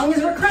 as long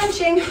as we're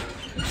crunching.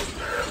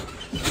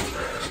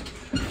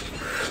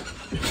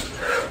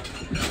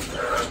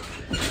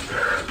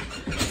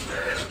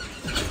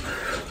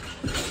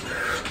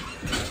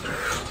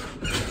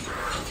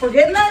 We're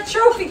getting that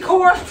trophy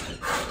core.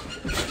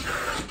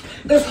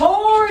 This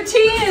whole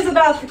routine is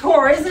about the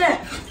core, isn't it?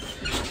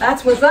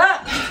 That's what's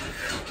up.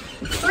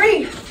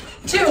 3,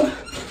 2,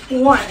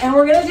 1. And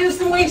we're gonna do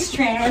some waist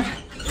trainer.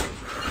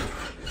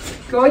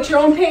 Go at your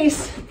own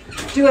pace.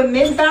 Do a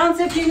mid bounce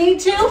if you need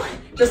to,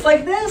 just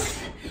like this.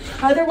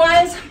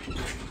 Otherwise,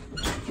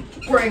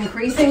 we're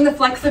increasing the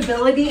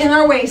flexibility in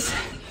our waist.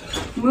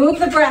 Move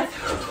the breath.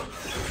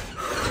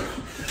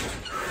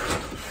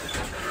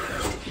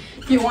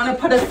 If you want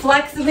to put a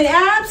flex in the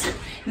abs,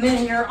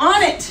 then you're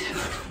on it.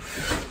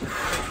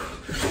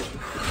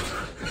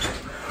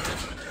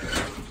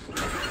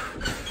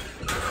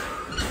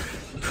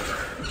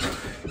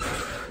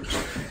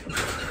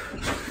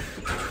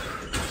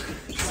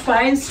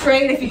 Spine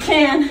straight if you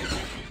can.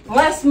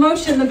 Less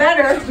motion, the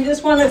better. We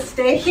just want to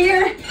stay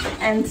here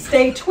and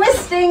stay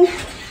twisting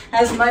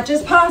as much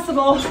as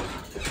possible.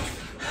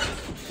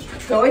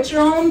 Go at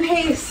your own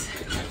pace.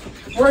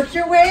 Work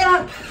your way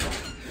up.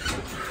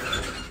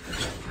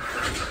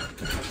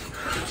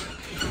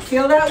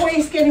 Feel that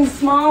waist getting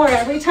smaller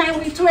every time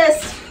we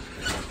twist.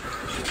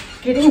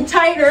 Getting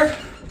tighter.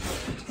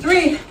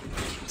 3,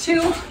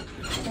 2,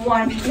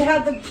 1. If you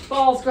have the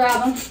balls,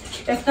 grab them.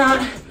 If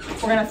not,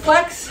 we're gonna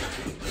flex.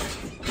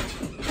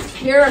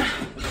 Here,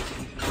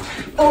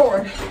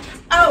 forward,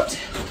 out,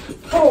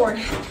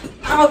 forward,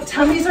 out.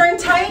 Tummies are in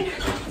tight.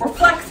 We're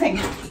flexing,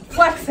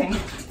 flexing,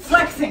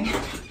 flexing.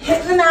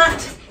 Hitting the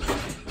mat.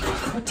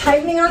 We're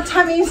tightening our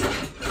tummies.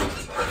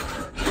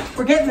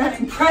 We're getting that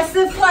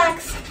impressive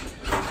flex.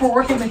 We're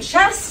working the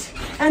chest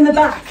and the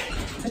back.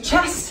 The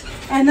chest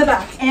and the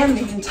back. And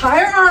the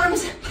entire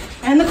arms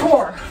and the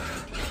core.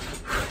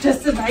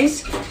 Just a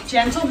nice,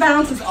 gentle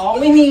bounce is all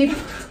we need.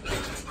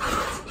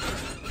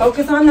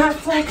 Focus on that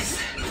flex.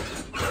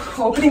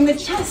 Opening the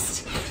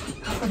chest,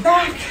 upper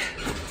back.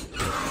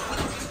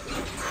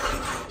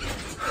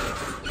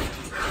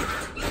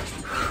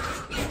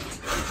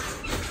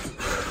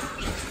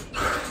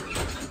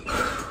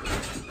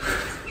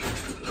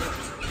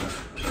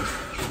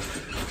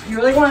 You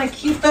really want to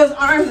keep those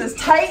arms as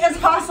tight as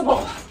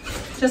possible,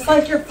 just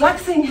like you're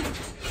flexing,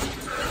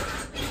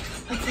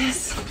 like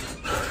this.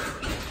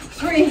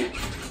 3,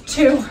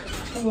 2,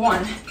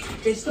 1.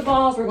 Reach the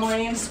balls, we're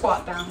going into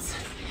squat bounce.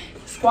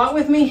 Squat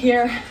with me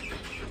here.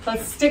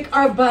 Let's stick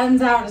our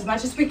buns out as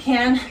much as we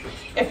can.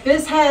 If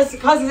this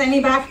causes any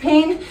back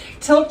pain,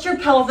 tilt your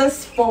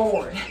pelvis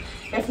forward.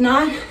 If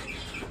not,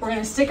 we're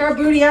gonna stick our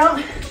booty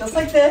out just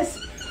like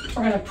this.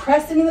 We're gonna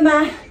press into the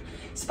mat,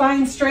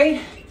 spine straight.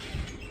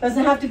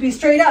 Doesn't have to be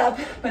straight up,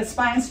 but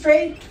spine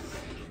straight.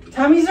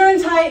 Tummies are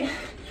in tight.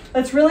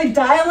 Let's really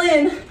dial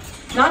in,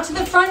 not to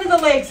the front of the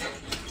legs,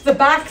 to the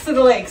backs of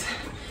the legs.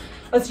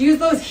 Let's use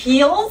those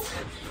heels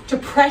to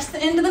press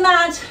into the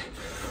mat.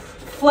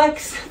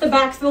 Flex the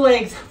backs of the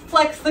legs,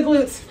 flex the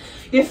glutes.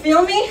 You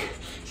feel me?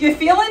 Do you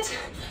feel it?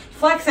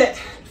 Flex it,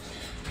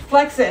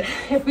 flex it.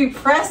 If we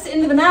press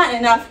into the mat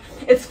enough,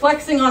 it's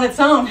flexing on its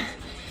own.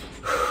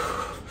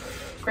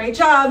 Great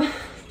job.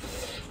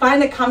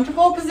 Find a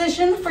comfortable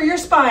position for your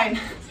spine,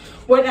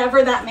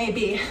 whatever that may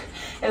be.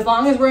 As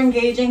long as we're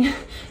engaging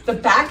the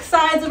back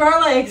sides of our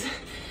legs,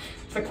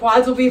 the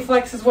quads will be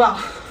flexed as well.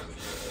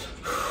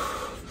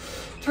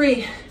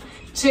 3,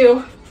 2,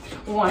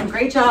 1.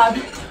 Great job.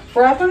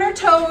 We're up on our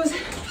toes.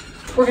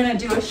 We're gonna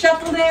do a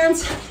shuffle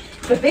dance,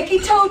 the Vicky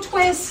toe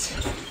twist.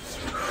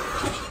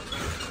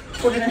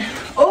 We're gonna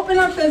open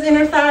up those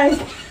inner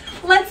thighs.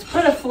 Let's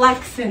put a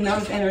flex in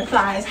those inner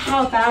thighs.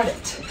 How about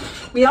it?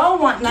 We all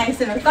want nice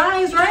inner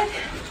thighs, right?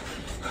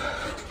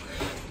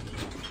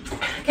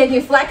 Can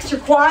you flex your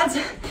quads?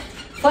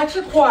 Flex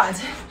your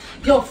quads.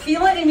 You'll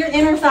feel it in your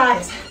inner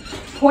thighs.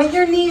 Point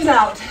your knees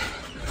out.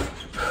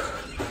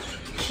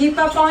 Keep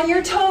up on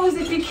your toes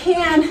if you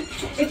can.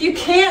 If you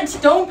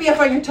can't, don't be up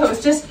on your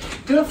toes. Just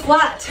do it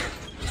flat,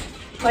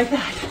 like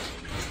that.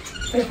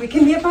 But if we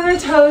can be up on our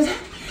toes,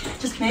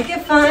 just make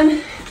it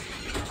fun.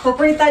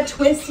 Incorporate that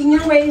twist in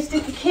your waist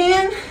if you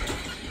can.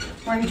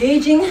 We're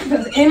engaging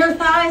those inner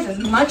thighs as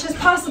much as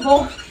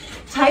possible.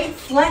 Tight,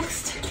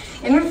 flexed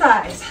inner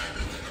thighs.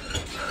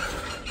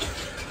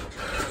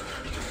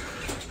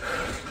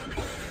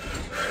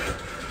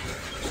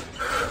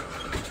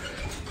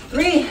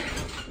 Three,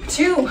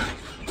 2,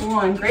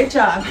 1. Great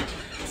job.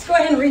 Let's go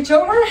ahead and reach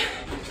over.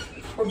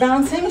 We're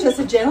bouncing, just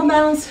a gentle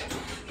bounce.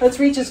 Let's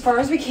reach as far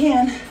as we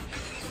can.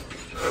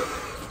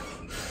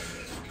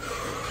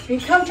 Be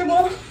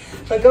comfortable,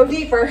 but go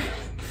deeper.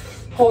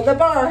 Hold the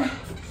bar.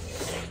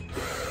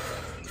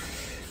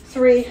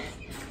 3,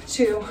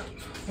 2,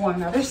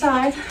 1. Other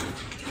side.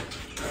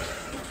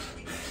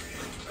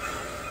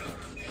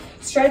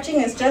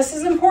 Stretching is just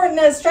as important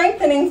as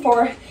strengthening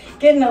for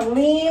getting a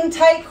lean,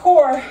 tight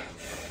core.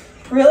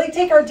 Really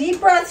take our deep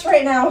breaths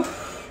right now.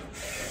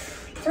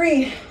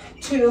 3,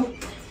 2,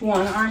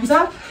 1. Arms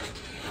up.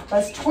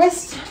 Let's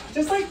twist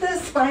just like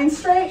this, spine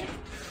straight.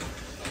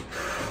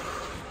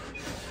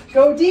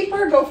 Go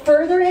deeper, go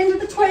further into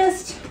the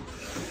twist.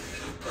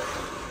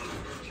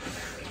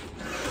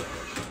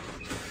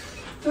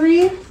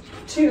 3,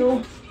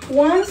 2,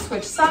 1.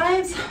 Switch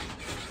sides.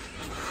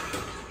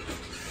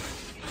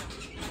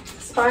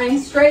 Spine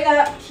straight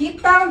up.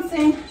 Keep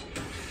bouncing.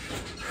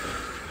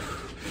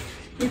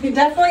 You can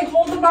definitely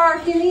hold the bar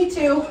if you need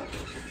to.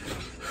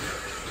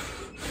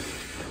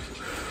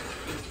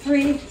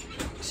 3,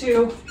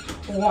 2,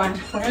 1.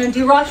 We're gonna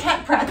do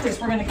rocket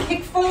practice. We're gonna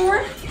kick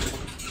forward,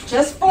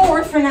 just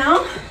forward for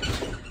now.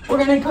 We're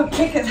gonna go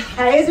kick as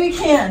high as we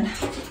can.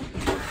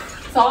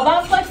 It's all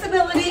about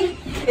flexibility.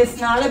 It's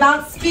not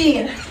about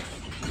speed.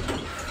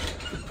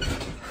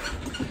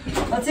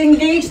 Let's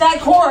engage that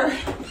core.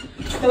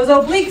 Those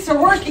obliques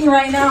are working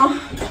right now.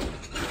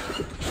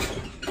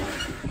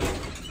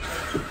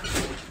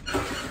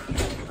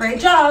 Great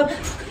job.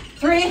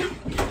 3,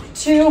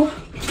 2,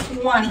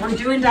 1. We're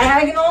doing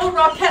diagonal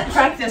rocket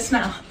practice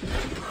now.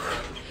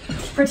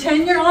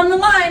 Pretend you're on the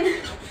line,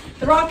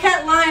 the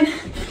rocket line.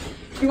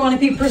 You want to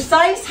be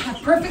precise, have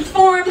perfect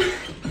form,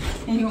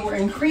 and you're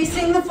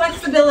increasing the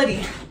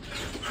flexibility.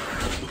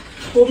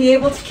 We'll be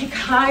able to kick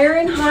higher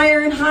and higher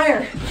and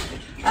higher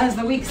as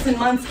the weeks and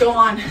months go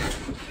on.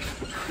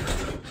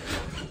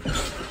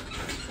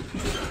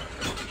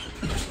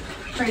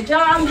 Great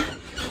job.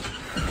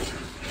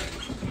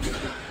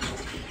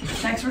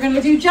 Next, we're going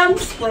to do jump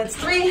splits.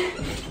 3,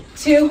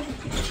 2,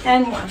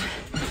 and 1.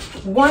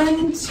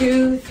 1,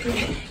 2,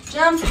 3,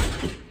 jump.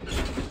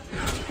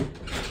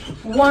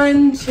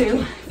 1,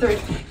 2, 3,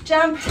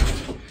 jump.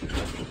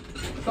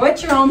 Go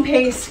at your own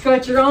pace, go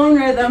at your own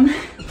rhythm.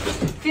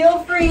 Feel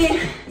free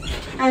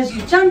as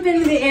you jump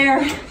into the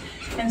air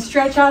and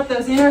stretch out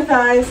those inner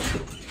thighs.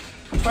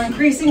 We're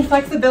increasing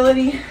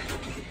flexibility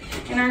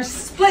in our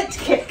split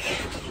kick.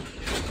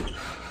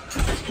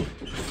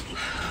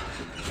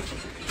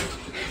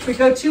 If we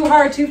go too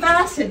hard, too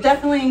fast, it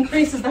definitely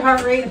increases the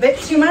heart rate a bit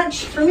too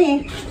much for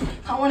me.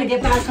 I want to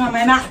get back on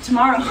my mat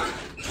tomorrow.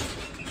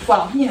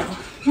 Well, you know,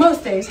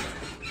 most days.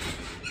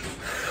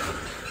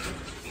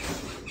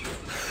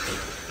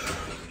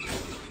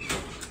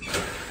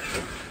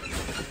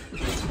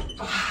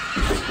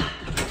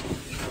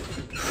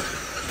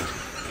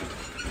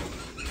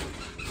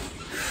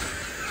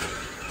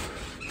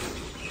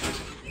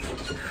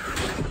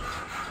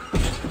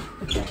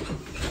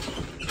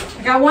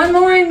 I got one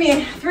more in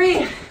me.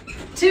 3,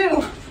 2,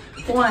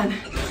 1.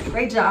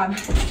 Great job.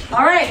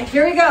 All right,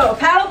 here we go.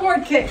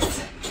 Paddleboard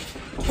kicks.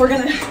 We're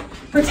gonna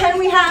pretend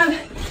we have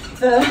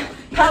the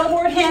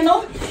paddleboard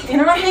handle in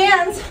our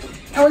hands,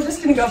 and we're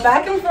just gonna go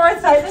back and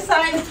forth, side to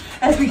side,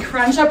 as we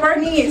crunch up our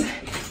knees.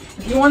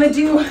 If you wanna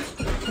do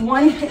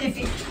one,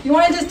 if you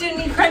wanna just do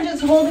knee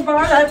crunches, hold the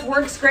bar, that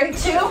works great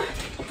too.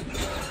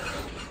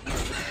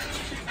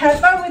 Have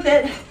fun with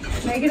it.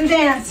 Make it a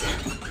dance.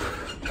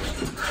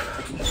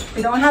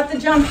 We don't have to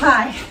jump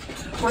high.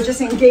 We're just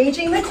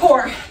engaging the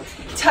core.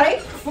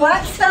 Tight,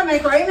 flat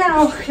stomach right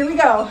now. Here we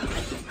go.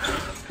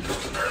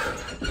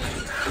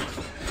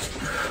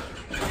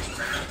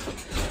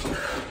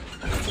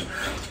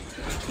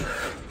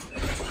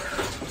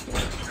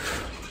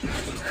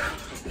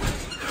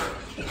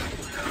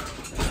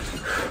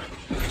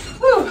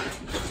 Woo,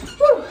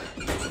 woo,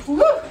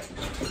 woo,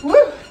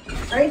 woo.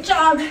 Great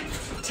job.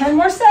 10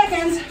 more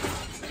seconds.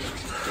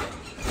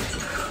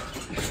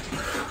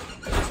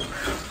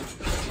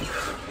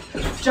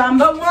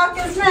 Jumbo walk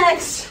is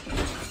next.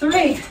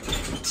 3,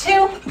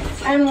 2,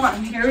 and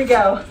 1. Here we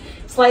go.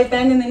 Slight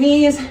bend in the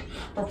knees.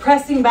 We're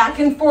pressing back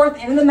and forth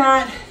into the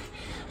mat.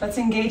 Let's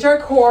engage our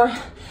core.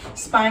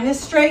 Spine is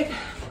straight.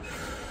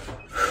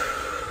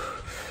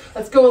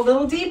 Let's go a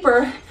little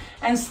deeper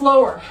and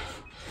slower.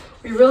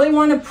 We really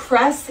want to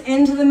press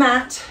into the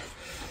mat.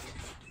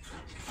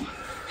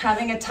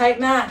 Having a tight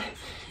mat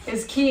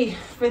is key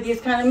for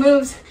these kind of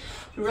moves.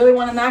 We really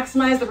want to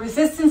maximize the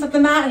resistance of the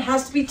mat. It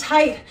has to be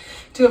tight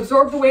to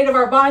absorb the weight of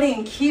our body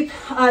and keep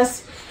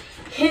us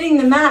hitting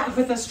the mat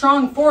with a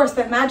strong force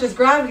that matches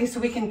gravity,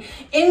 so we can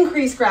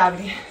increase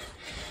gravity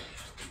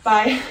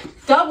by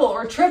double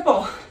or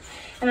triple,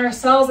 and our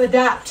cells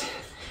adapt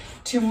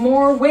to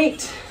more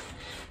weight,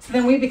 so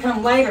then we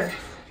become lighter.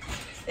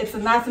 It's a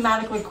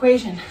mathematical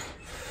equation.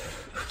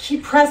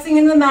 Keep pressing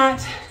into the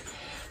mat,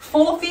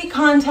 full feet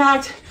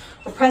contact.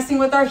 We're pressing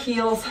with our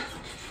heels.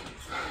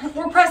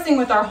 We're pressing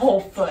with our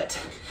whole foot.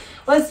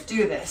 Let's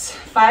do this.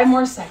 5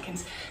 more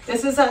seconds.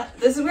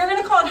 We're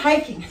gonna call it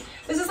hiking.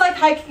 This is like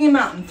hiking a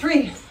mountain.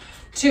 3,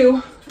 2,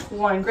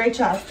 1. Great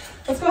job.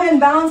 Let's go ahead and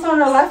balance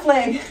on our left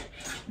leg.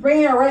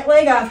 Bring our right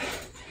leg up.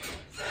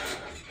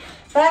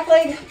 Back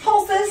leg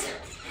pulses.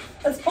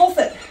 Let's pulse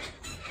it.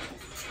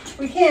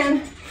 We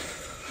can.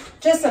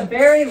 Just a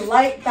very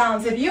light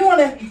bounce. If you want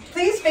to,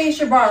 please face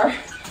your bar.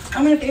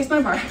 I'm going to face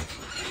my bar.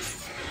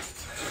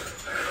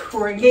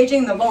 We're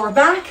engaging the lower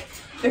back,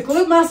 the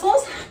glute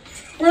muscles.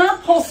 We're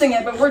not pulsing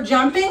it, but we're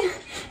jumping.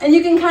 And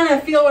you can kind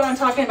of feel what I'm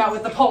talking about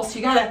with the pulse.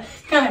 You got to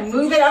kind of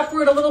move it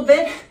upward a little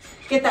bit.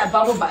 Get that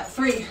bubble butt.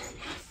 3,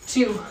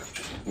 2,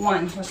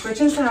 1. We're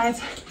switching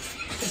sides.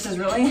 This is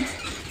really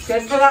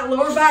good for that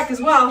lower back as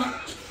well.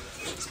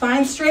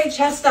 Spine straight,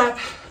 chest up.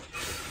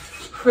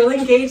 Really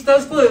engage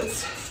those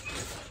glutes.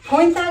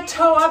 Point that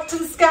toe up to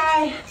the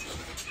sky.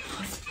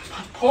 Let's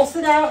pulse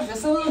it out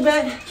just a little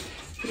bit.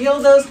 Feel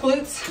those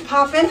glutes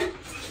popping.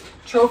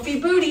 Trophy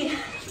booty.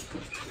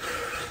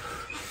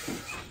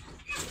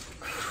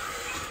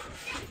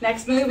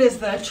 Next move is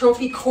the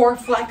trophy core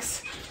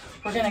flex.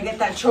 We're gonna get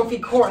that trophy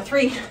core.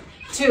 3,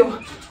 2,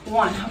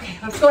 1. Okay,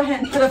 let's go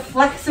ahead and put a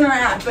flex in our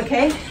abs,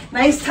 okay?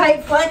 Nice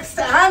tight flex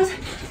to abs,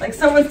 like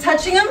someone's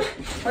touching them.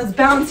 Let's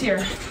bounce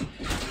here.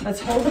 Let's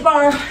hold the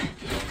bar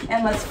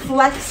and let's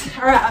flex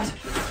our abs.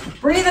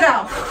 Breathe it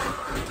out.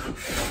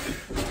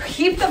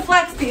 Keep the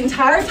flex the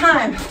entire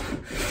time.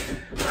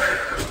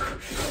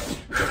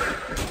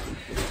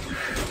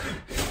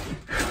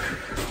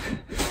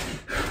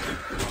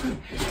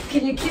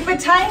 Can you keep it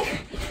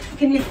tight?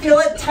 Can you feel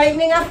it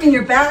tightening up in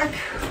your back,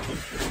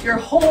 your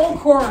whole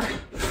core?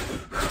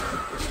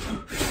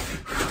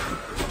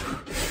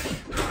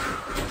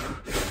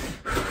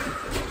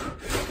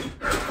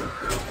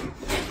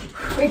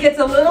 It gets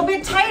a little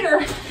bit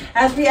tighter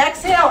as we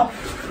exhale.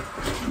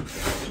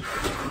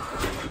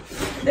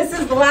 This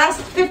is the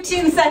last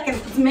 15 seconds.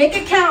 Let's make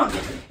it count.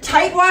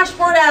 Tight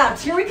washboard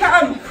abs. Here we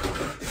come.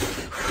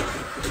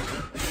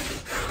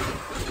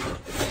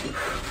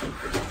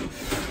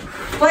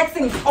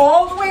 Flexing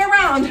all the way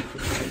around.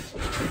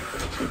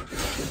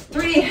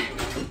 3,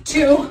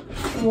 2,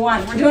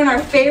 1. We're doing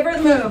our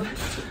favorite move.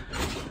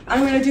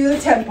 I'm going to do the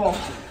tempo.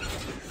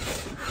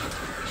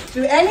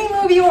 Do any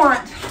move you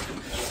want.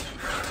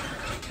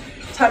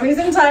 Tummy's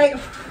in tight.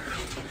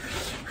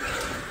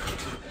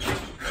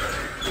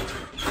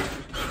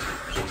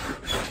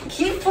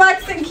 Keep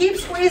flexing, keep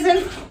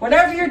squeezing.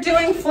 Whatever you're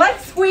doing,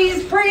 flex,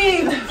 squeeze,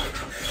 breathe.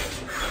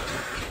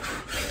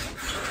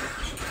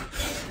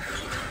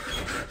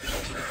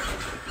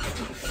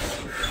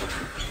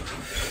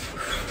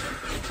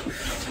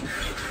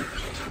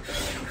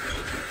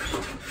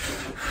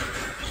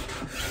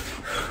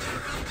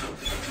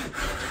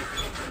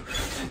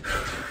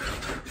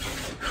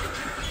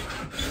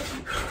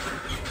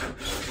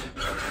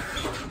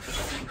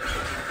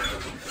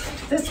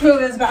 This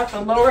move is about the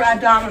lower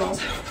abdominals.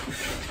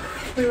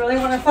 We really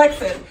want to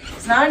flex it.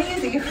 It's not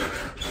easy,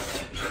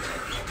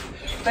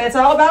 but it's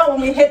all about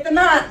when we hit the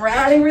mat, we're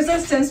adding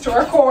resistance to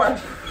our core.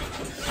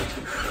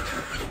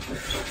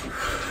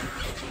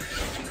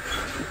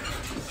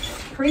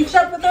 Reach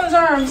up with those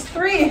arms.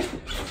 3,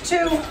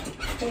 2,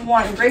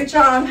 1. Great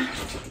job.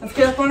 Let's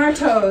get up on our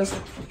toes.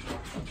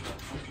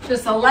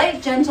 Just a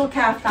light, gentle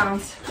calf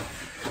bounce.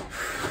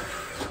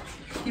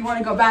 If you want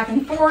to go back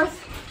and forth,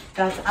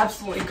 that's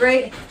absolutely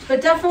great,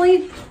 but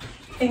definitely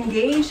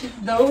engage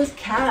those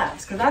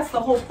calves, because that's the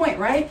whole point,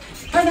 right?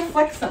 Try to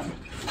flex them.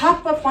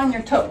 Pop up on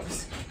your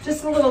toes,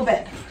 just a little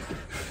bit.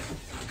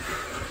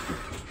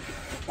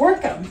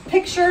 Work them.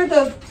 Picture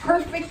the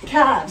perfect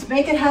calves.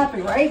 Make it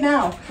happen right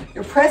now.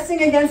 You're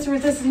pressing against the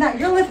resistance now.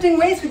 You're lifting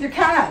weights with your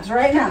calves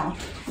right now.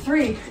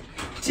 3,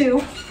 2,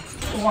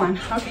 1.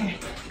 Okay,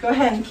 go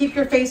ahead and keep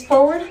your face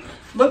forward.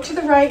 Look to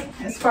the right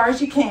as far as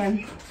you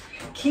can.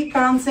 Keep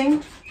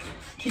bouncing.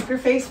 Keep your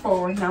face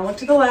forward. Now look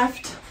to the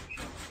left.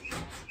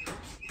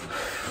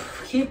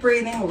 Keep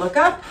breathing. Look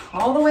up,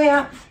 all the way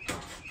up.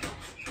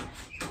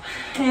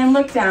 And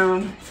look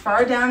down, as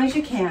far down as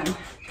you can.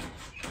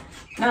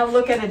 Now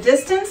look at a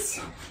distance.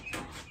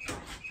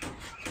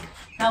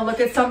 Now look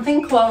at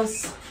something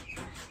close.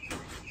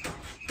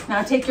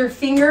 Now take your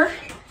finger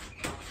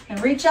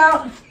and reach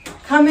out.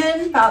 Come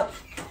in about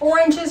 4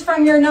 inches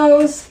from your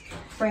nose.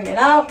 Bring it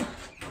out.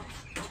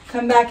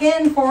 Come back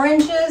in 4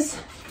 inches.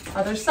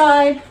 Other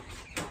side.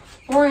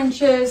 4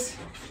 inches,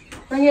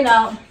 bring it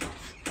out,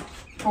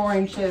 4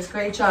 inches.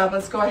 Great job.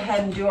 Let's go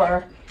ahead and do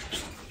our,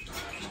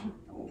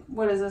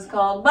 what is this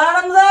called?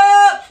 Bottoms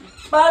up,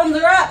 bottoms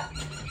are up.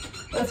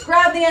 Let's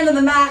grab the end of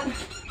the mat.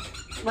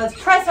 Let's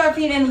press our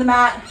feet into the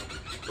mat.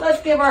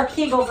 Let's give our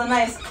Kegels a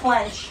nice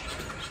clench.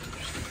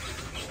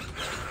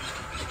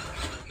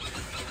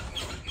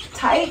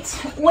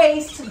 Tight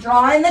waist,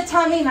 draw in the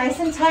tummy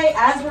nice and tight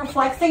as we're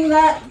flexing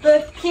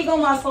the Kegel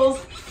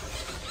muscles.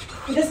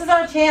 This is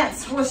our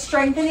chance. We're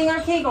strengthening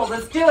our Kegel.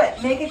 Let's do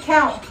it. Make it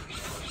count.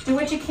 Do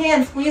what you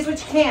can. Squeeze what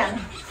you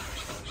can.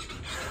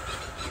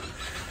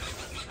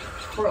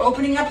 We're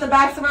opening up the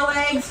backs of our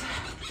legs.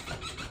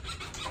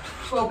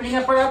 We're opening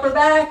up our upper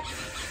back.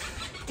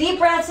 Deep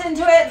breaths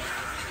into it.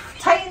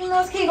 Tighten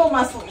those Kegel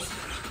muscles.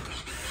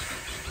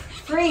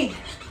 3,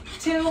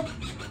 2,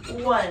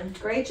 1.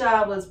 Great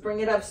job. Let's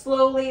bring it up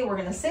slowly. We're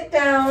going to sit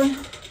down.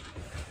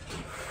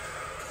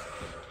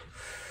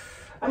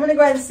 I'm going to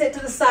go ahead and sit to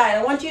the side.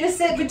 I want you to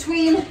sit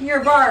between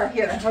your bar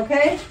here,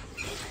 okay?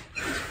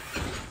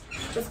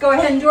 Let's go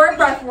ahead and do our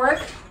breath work.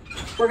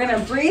 We're going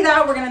to breathe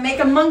out. We're going to make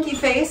a monkey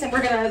face, and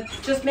we're going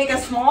to just make a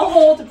small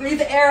hole to breathe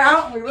the air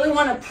out. We really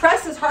want to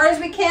press as hard as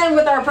we can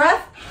with our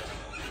breath.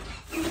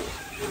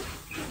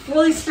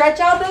 Really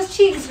stretch out those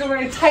cheeks. We're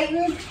going to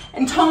tighten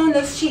and tone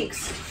those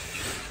cheeks.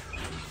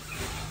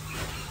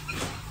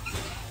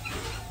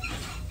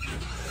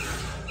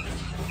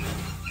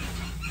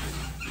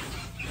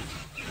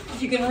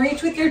 You can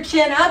reach with your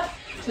chin up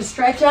to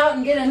stretch out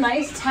and get a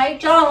nice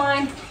tight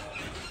jawline.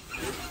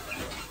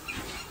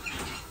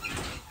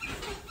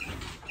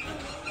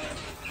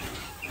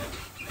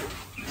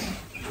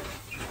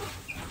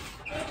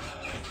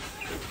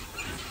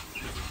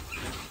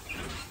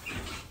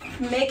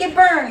 Make it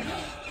burn.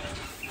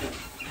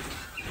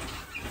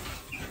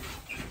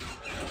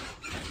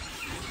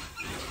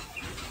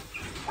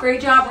 Great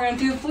job. We're gonna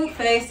do flute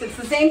face. It's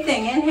the same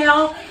thing.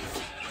 Inhale.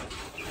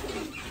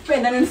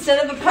 And then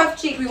instead of a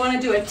puff cheek, we wanna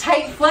do a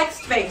tight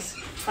flexed face,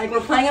 like we're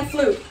playing a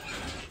flute.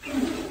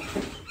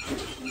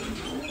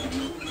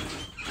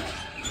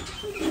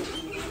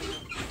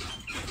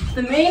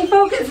 The main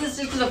focus is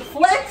just to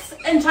flex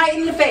and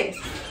tighten the face.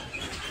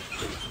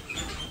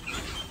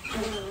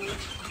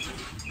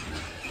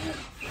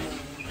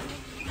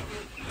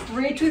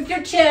 Reach with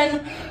your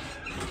chin.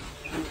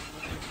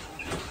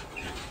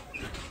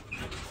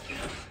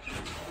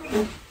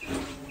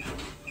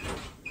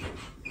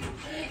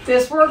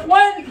 This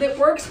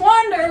works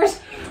wonders.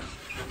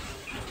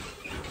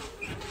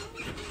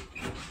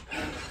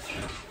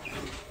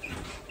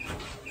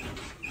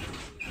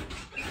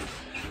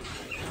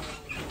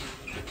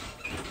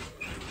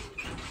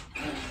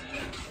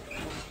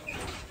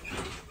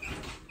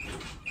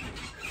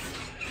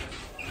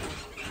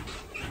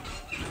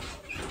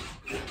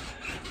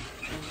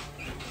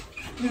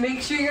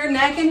 Make sure your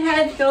neck and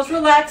head feels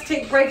relaxed.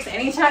 Take breaks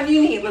anytime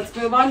you need. Let's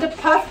move on to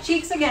puff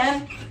cheeks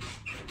again.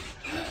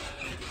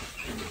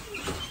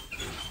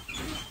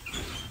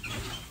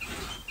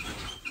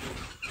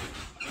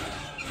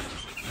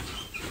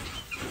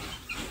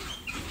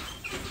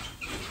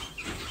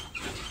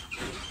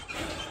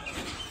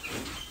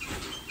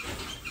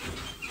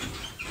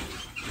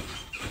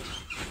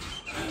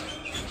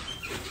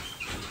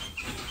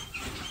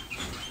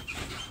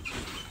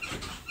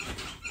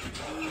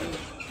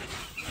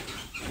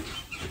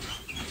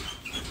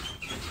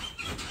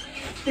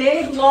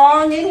 Big,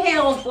 long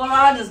inhales. Blow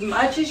out as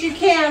much as you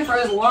can for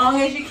as long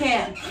as you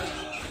can.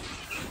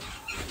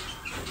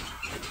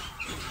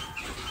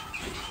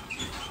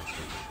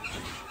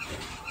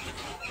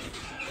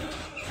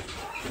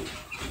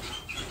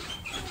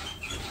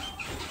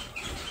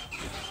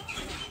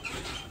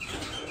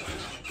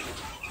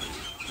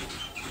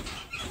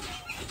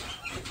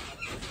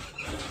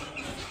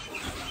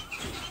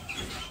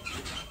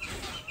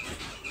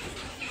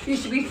 You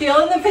should be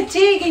feeling the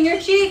fatigue in your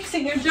cheeks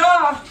and your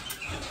jaw.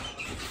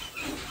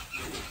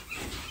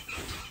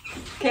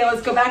 Okay,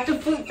 let's go back to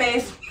flute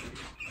face.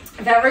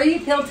 If ever you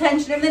feel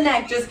tension in the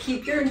neck, just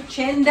keep your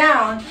chin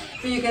down,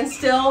 but you can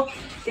still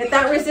get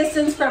that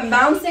resistance from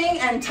bouncing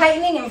and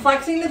tightening and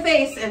flexing the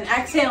face and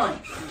exhaling.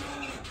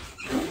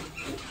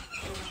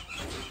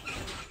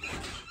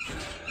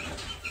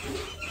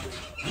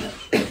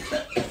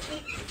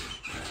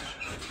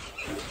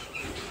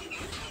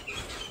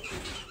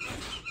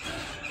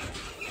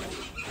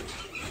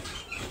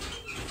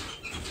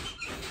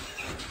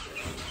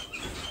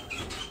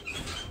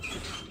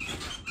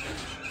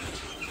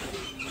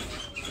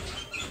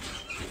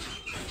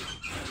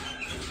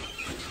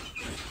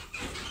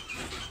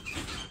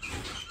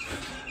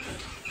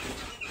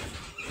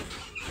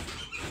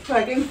 So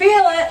I can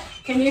feel it.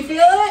 Can you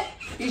feel it?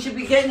 You should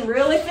be getting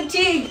really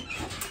fatigued.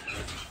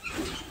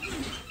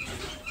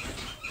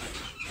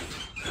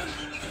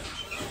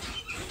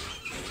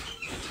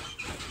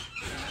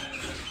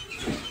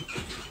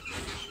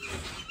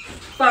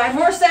 Five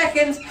more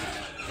seconds.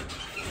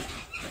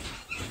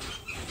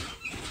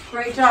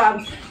 Great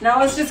job. Now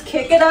let's just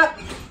kick it up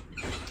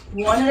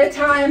one at a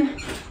time.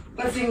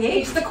 Let's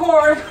engage the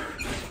core.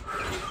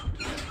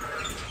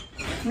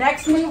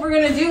 Next move we're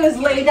going to do is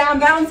lay down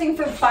bouncing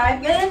for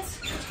 5 minutes.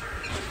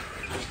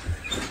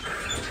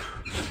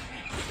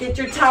 Get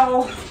your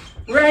towel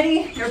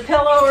ready, your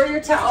pillow or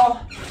your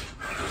towel.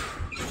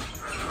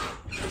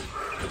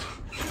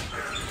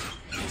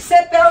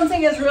 Sit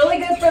bouncing is really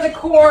good for the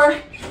core.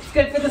 It's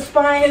good for the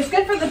spine. It's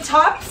good for the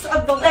tops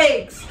of the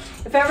legs.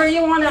 If ever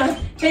you want to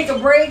take a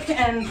break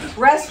and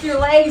rest your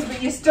legs,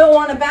 but you still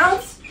want to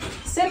bounce,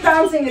 sit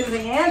bouncing is the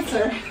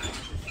answer.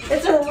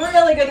 It's a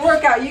really good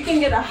workout. You can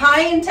get a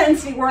high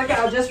intensity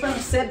workout just from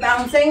sit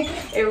bouncing.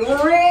 It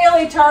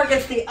really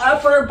targets the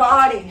upper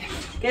body.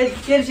 It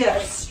gives you a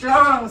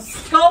strong,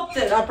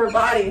 sculpted upper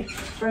body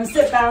from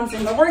sit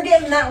bouncing. But we're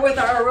getting that with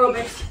our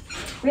aerobics.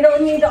 We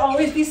don't need to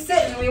always be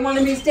sitting. We want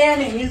to be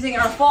standing, using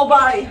our full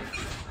body.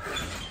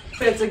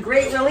 But it's a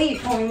great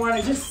relief when we want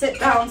to just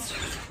sit bounce.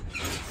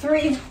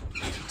 3,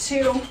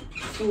 2,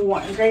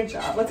 1. Great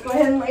job. Let's go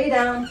ahead and lay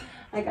down.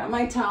 I got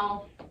my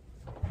towel.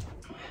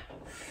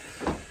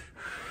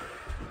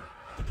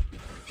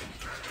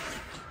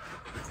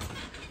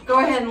 Go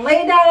ahead and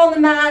lay down on the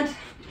mat.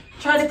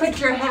 Try to put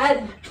your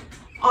head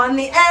on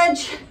the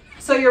edge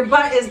so your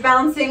butt is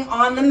bouncing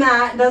on the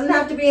mat. It doesn't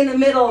have to be in the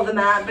middle of the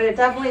mat, but it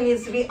definitely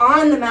needs to be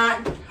on the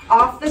mat,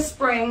 off the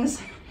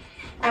springs.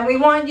 And I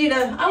want you to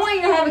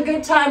have a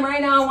good time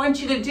right now. I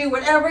want you to do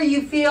whatever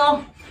you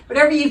feel,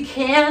 whatever you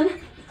can.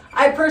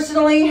 I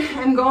personally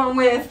am going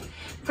with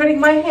putting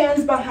my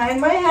hands behind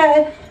my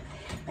head,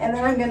 and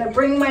then I'm gonna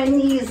bring my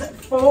knees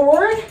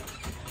forward,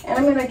 and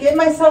I'm gonna get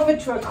myself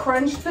into a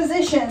crunch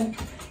position.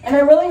 And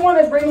I really want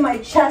to bring my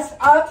chest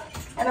up,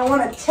 and I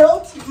want to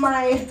tilt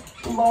my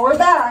lower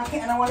back,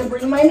 and I want to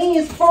bring my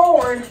knees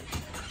forward,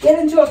 get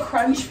into a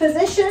crunch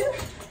position.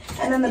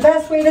 And then the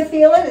best way to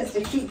feel it is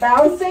to keep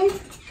bouncing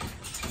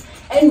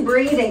and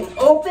breathing.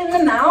 Open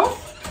the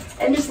mouth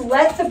and just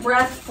let the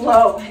breath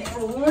flow.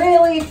 It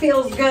really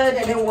feels good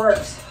and it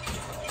works.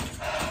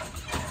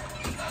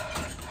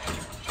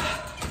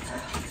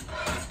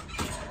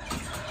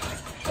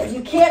 If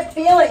you can't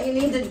feel it, you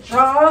need to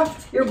draw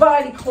your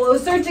body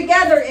closer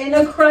together in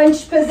a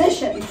crunch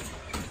position.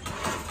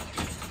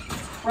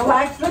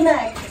 Relax the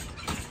neck.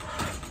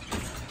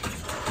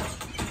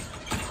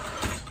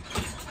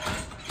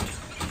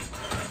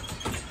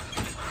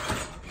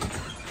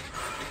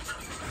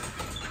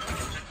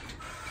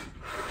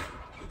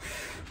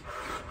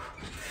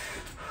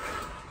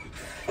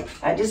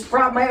 I just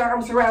brought my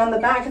arms around the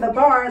back of the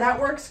bar. That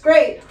works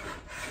great.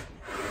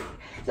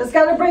 Just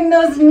got to bring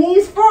those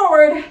knees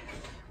forward.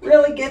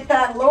 Really get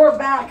that lower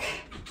back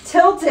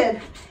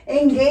tilted,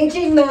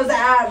 engaging those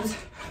abs.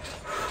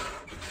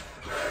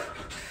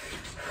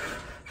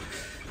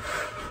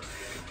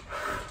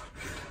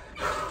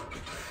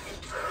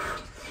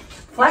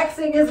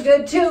 Flexing is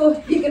good too.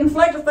 If you can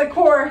flex the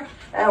core,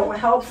 that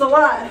helps a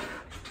lot.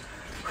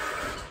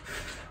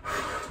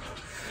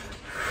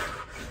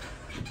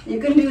 You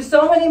can do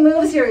so many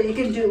moves here. You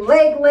can do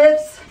leg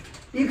lifts.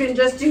 You can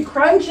just do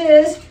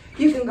crunches.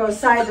 You can go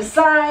side to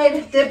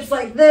side, dips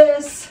like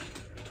this.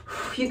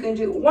 You can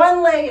do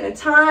one leg at a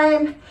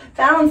time,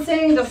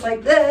 bouncing just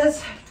like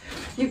this.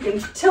 You can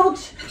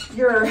tilt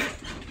your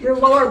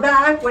lower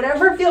back,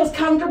 whatever feels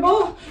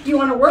comfortable. You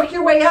want to work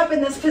your way up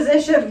in this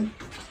position.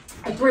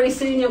 And pretty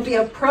soon you'll be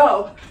a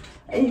pro.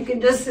 And you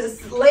can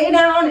just lay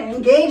down and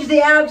engage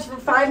the abs for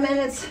 5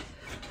 minutes,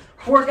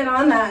 working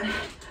on that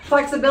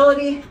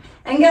flexibility.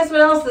 And guess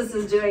what else this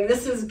is doing?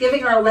 This is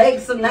giving our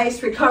legs some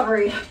nice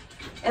recovery.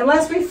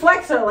 Unless we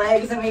flex our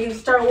legs and we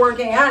start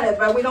working at it,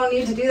 but we don't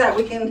need to do that.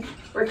 We can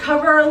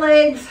recover our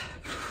legs,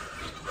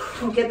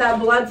 we'll get that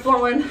blood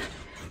flowing,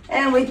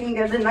 and we can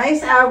get a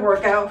nice ab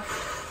workout.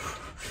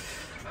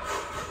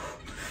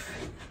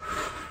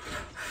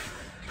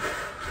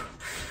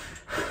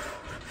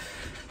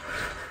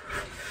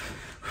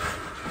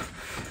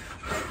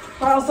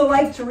 I also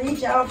like to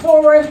reach out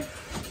forward.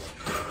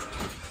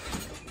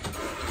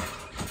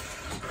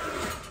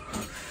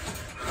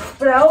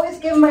 But I always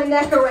give my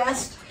neck a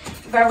rest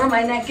if ever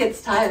my neck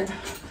gets tired.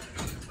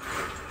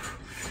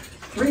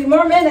 3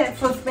 more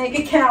minutes, let's make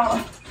it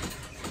count.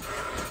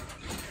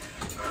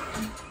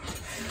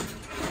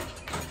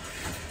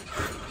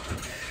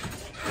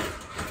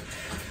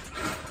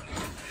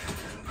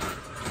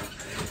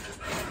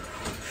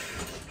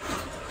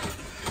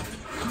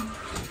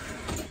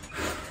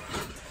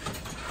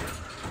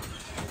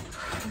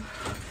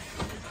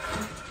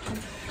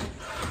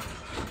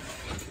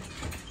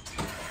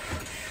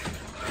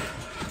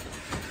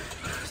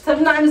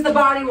 Sometimes the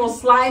body will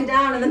slide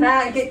down and the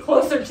mat get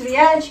closer to the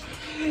edge.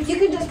 You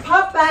can just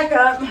pop back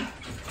up.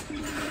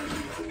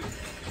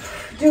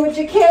 Do what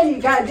you can.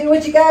 You gotta do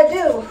what you gotta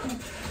do.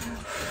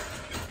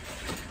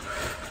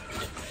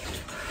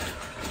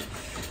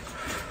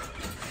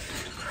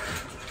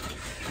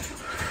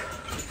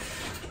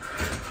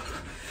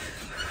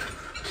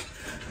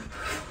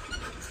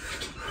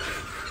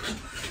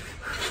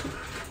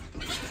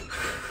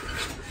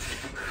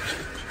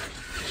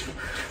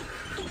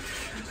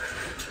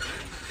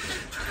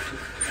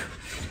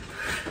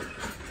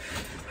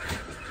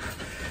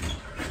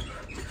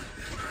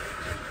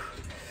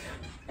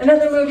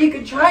 Another move you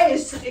could try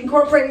is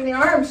incorporating the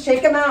arms.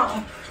 Shake them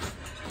out.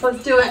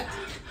 Let's do it.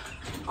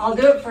 I'll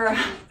do it for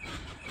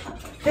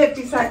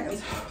 50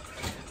 seconds.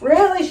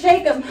 Really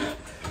shake them.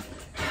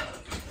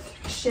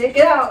 Shake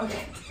it out.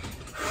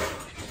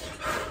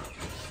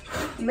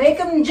 Make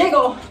them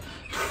jiggle.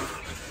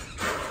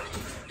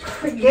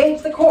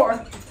 Engage the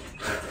core.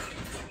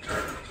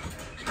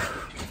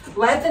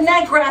 Let the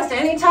neck rest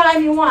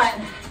anytime you want.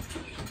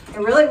 It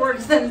really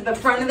works in the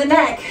front of the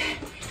neck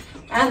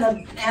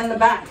and the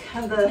back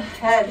of the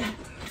head.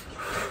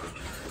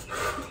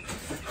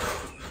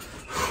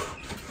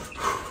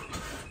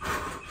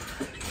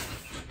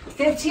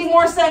 "15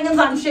 more seconds,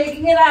 I'm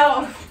shaking it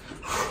out.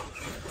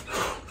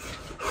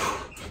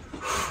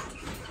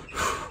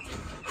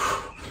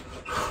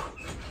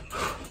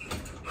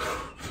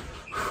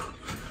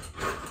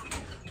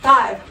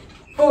 Five,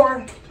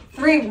 4,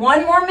 3,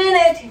 1 more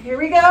minute. Here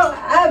we go,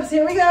 abs,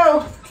 here we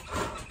go.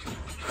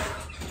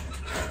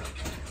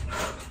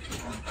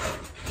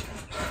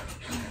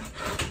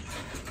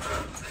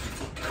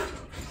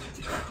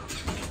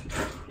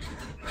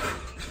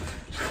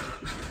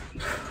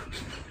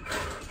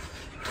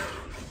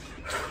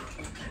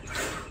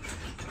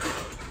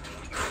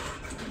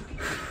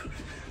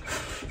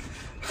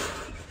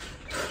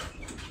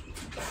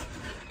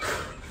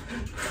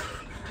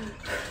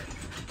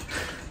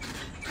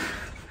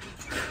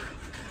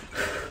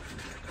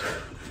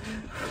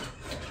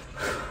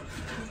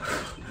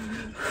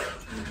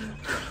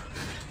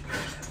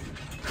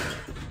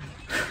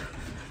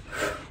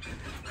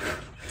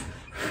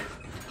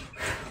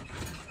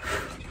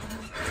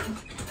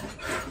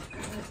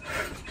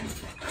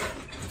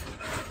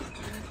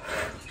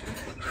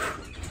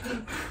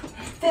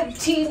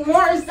 "15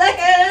 more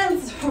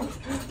seconds.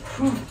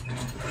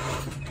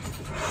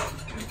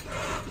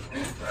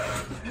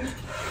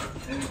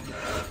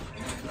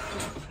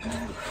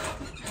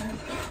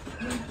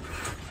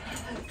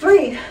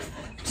 3,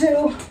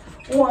 2,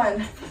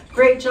 1.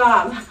 Great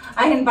job.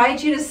 I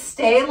invite you to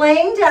stay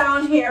laying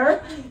down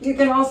here. You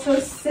can also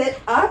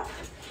sit up.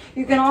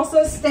 You can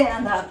also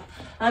stand up.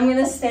 I'm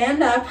gonna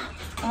stand up.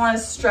 I wanna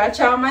stretch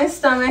out my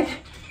stomach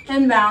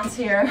and bounce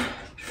here.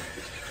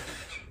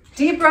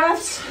 Deep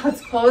breaths.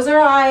 Let's close our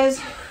eyes.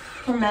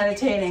 We're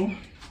meditating.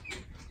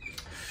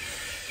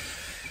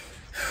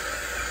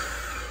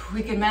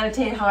 We can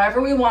meditate however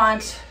we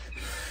want.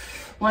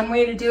 One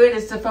way to do it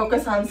is to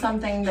focus on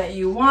something that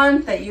you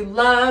want, that you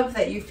love,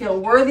 that you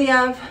feel worthy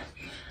of.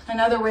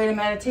 Another way to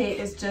meditate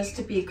is just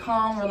to be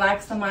calm,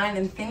 relax the mind,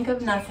 and think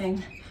of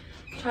nothing.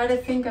 Try to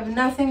think of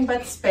nothing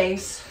but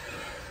space.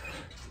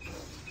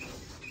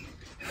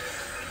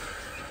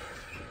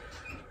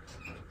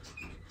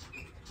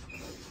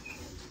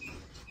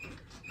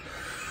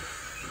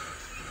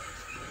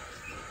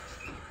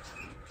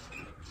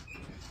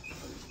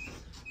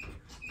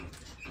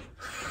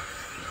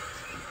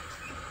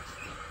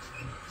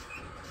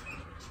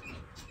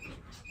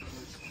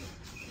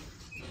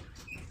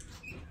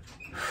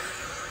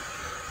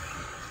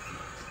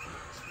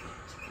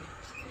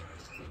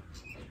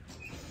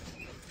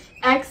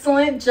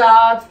 Excellent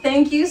job.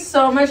 Thank you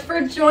so much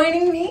for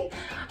joining me.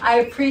 I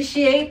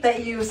appreciate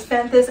that you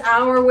spent this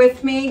hour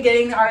with me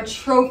getting our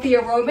trophy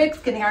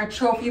aerobics, getting our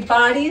trophy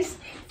bodies.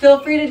 Feel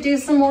free to do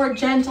some more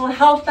gentle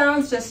health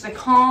bounds just to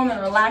calm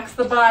and relax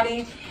the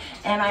body.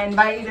 And I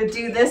invite you to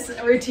do this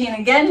routine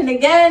again and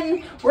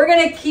again. We're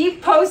gonna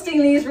keep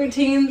posting these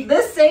routines,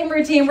 this same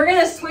routine. We're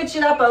gonna switch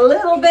it up a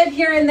little bit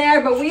here and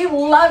there, but we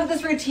love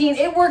this routine.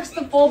 It works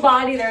the full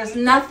body. There's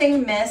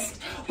nothing missed.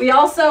 We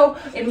also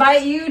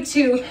invite you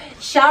to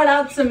shout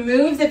out some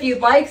moves. If you'd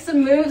like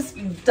some moves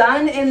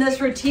done in this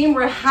routine,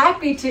 we're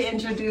happy to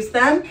introduce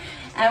them.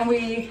 And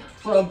we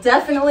will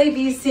definitely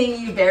be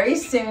seeing you very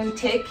soon.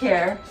 Take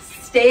care.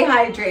 Stay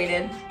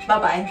hydrated.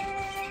 Bye-bye.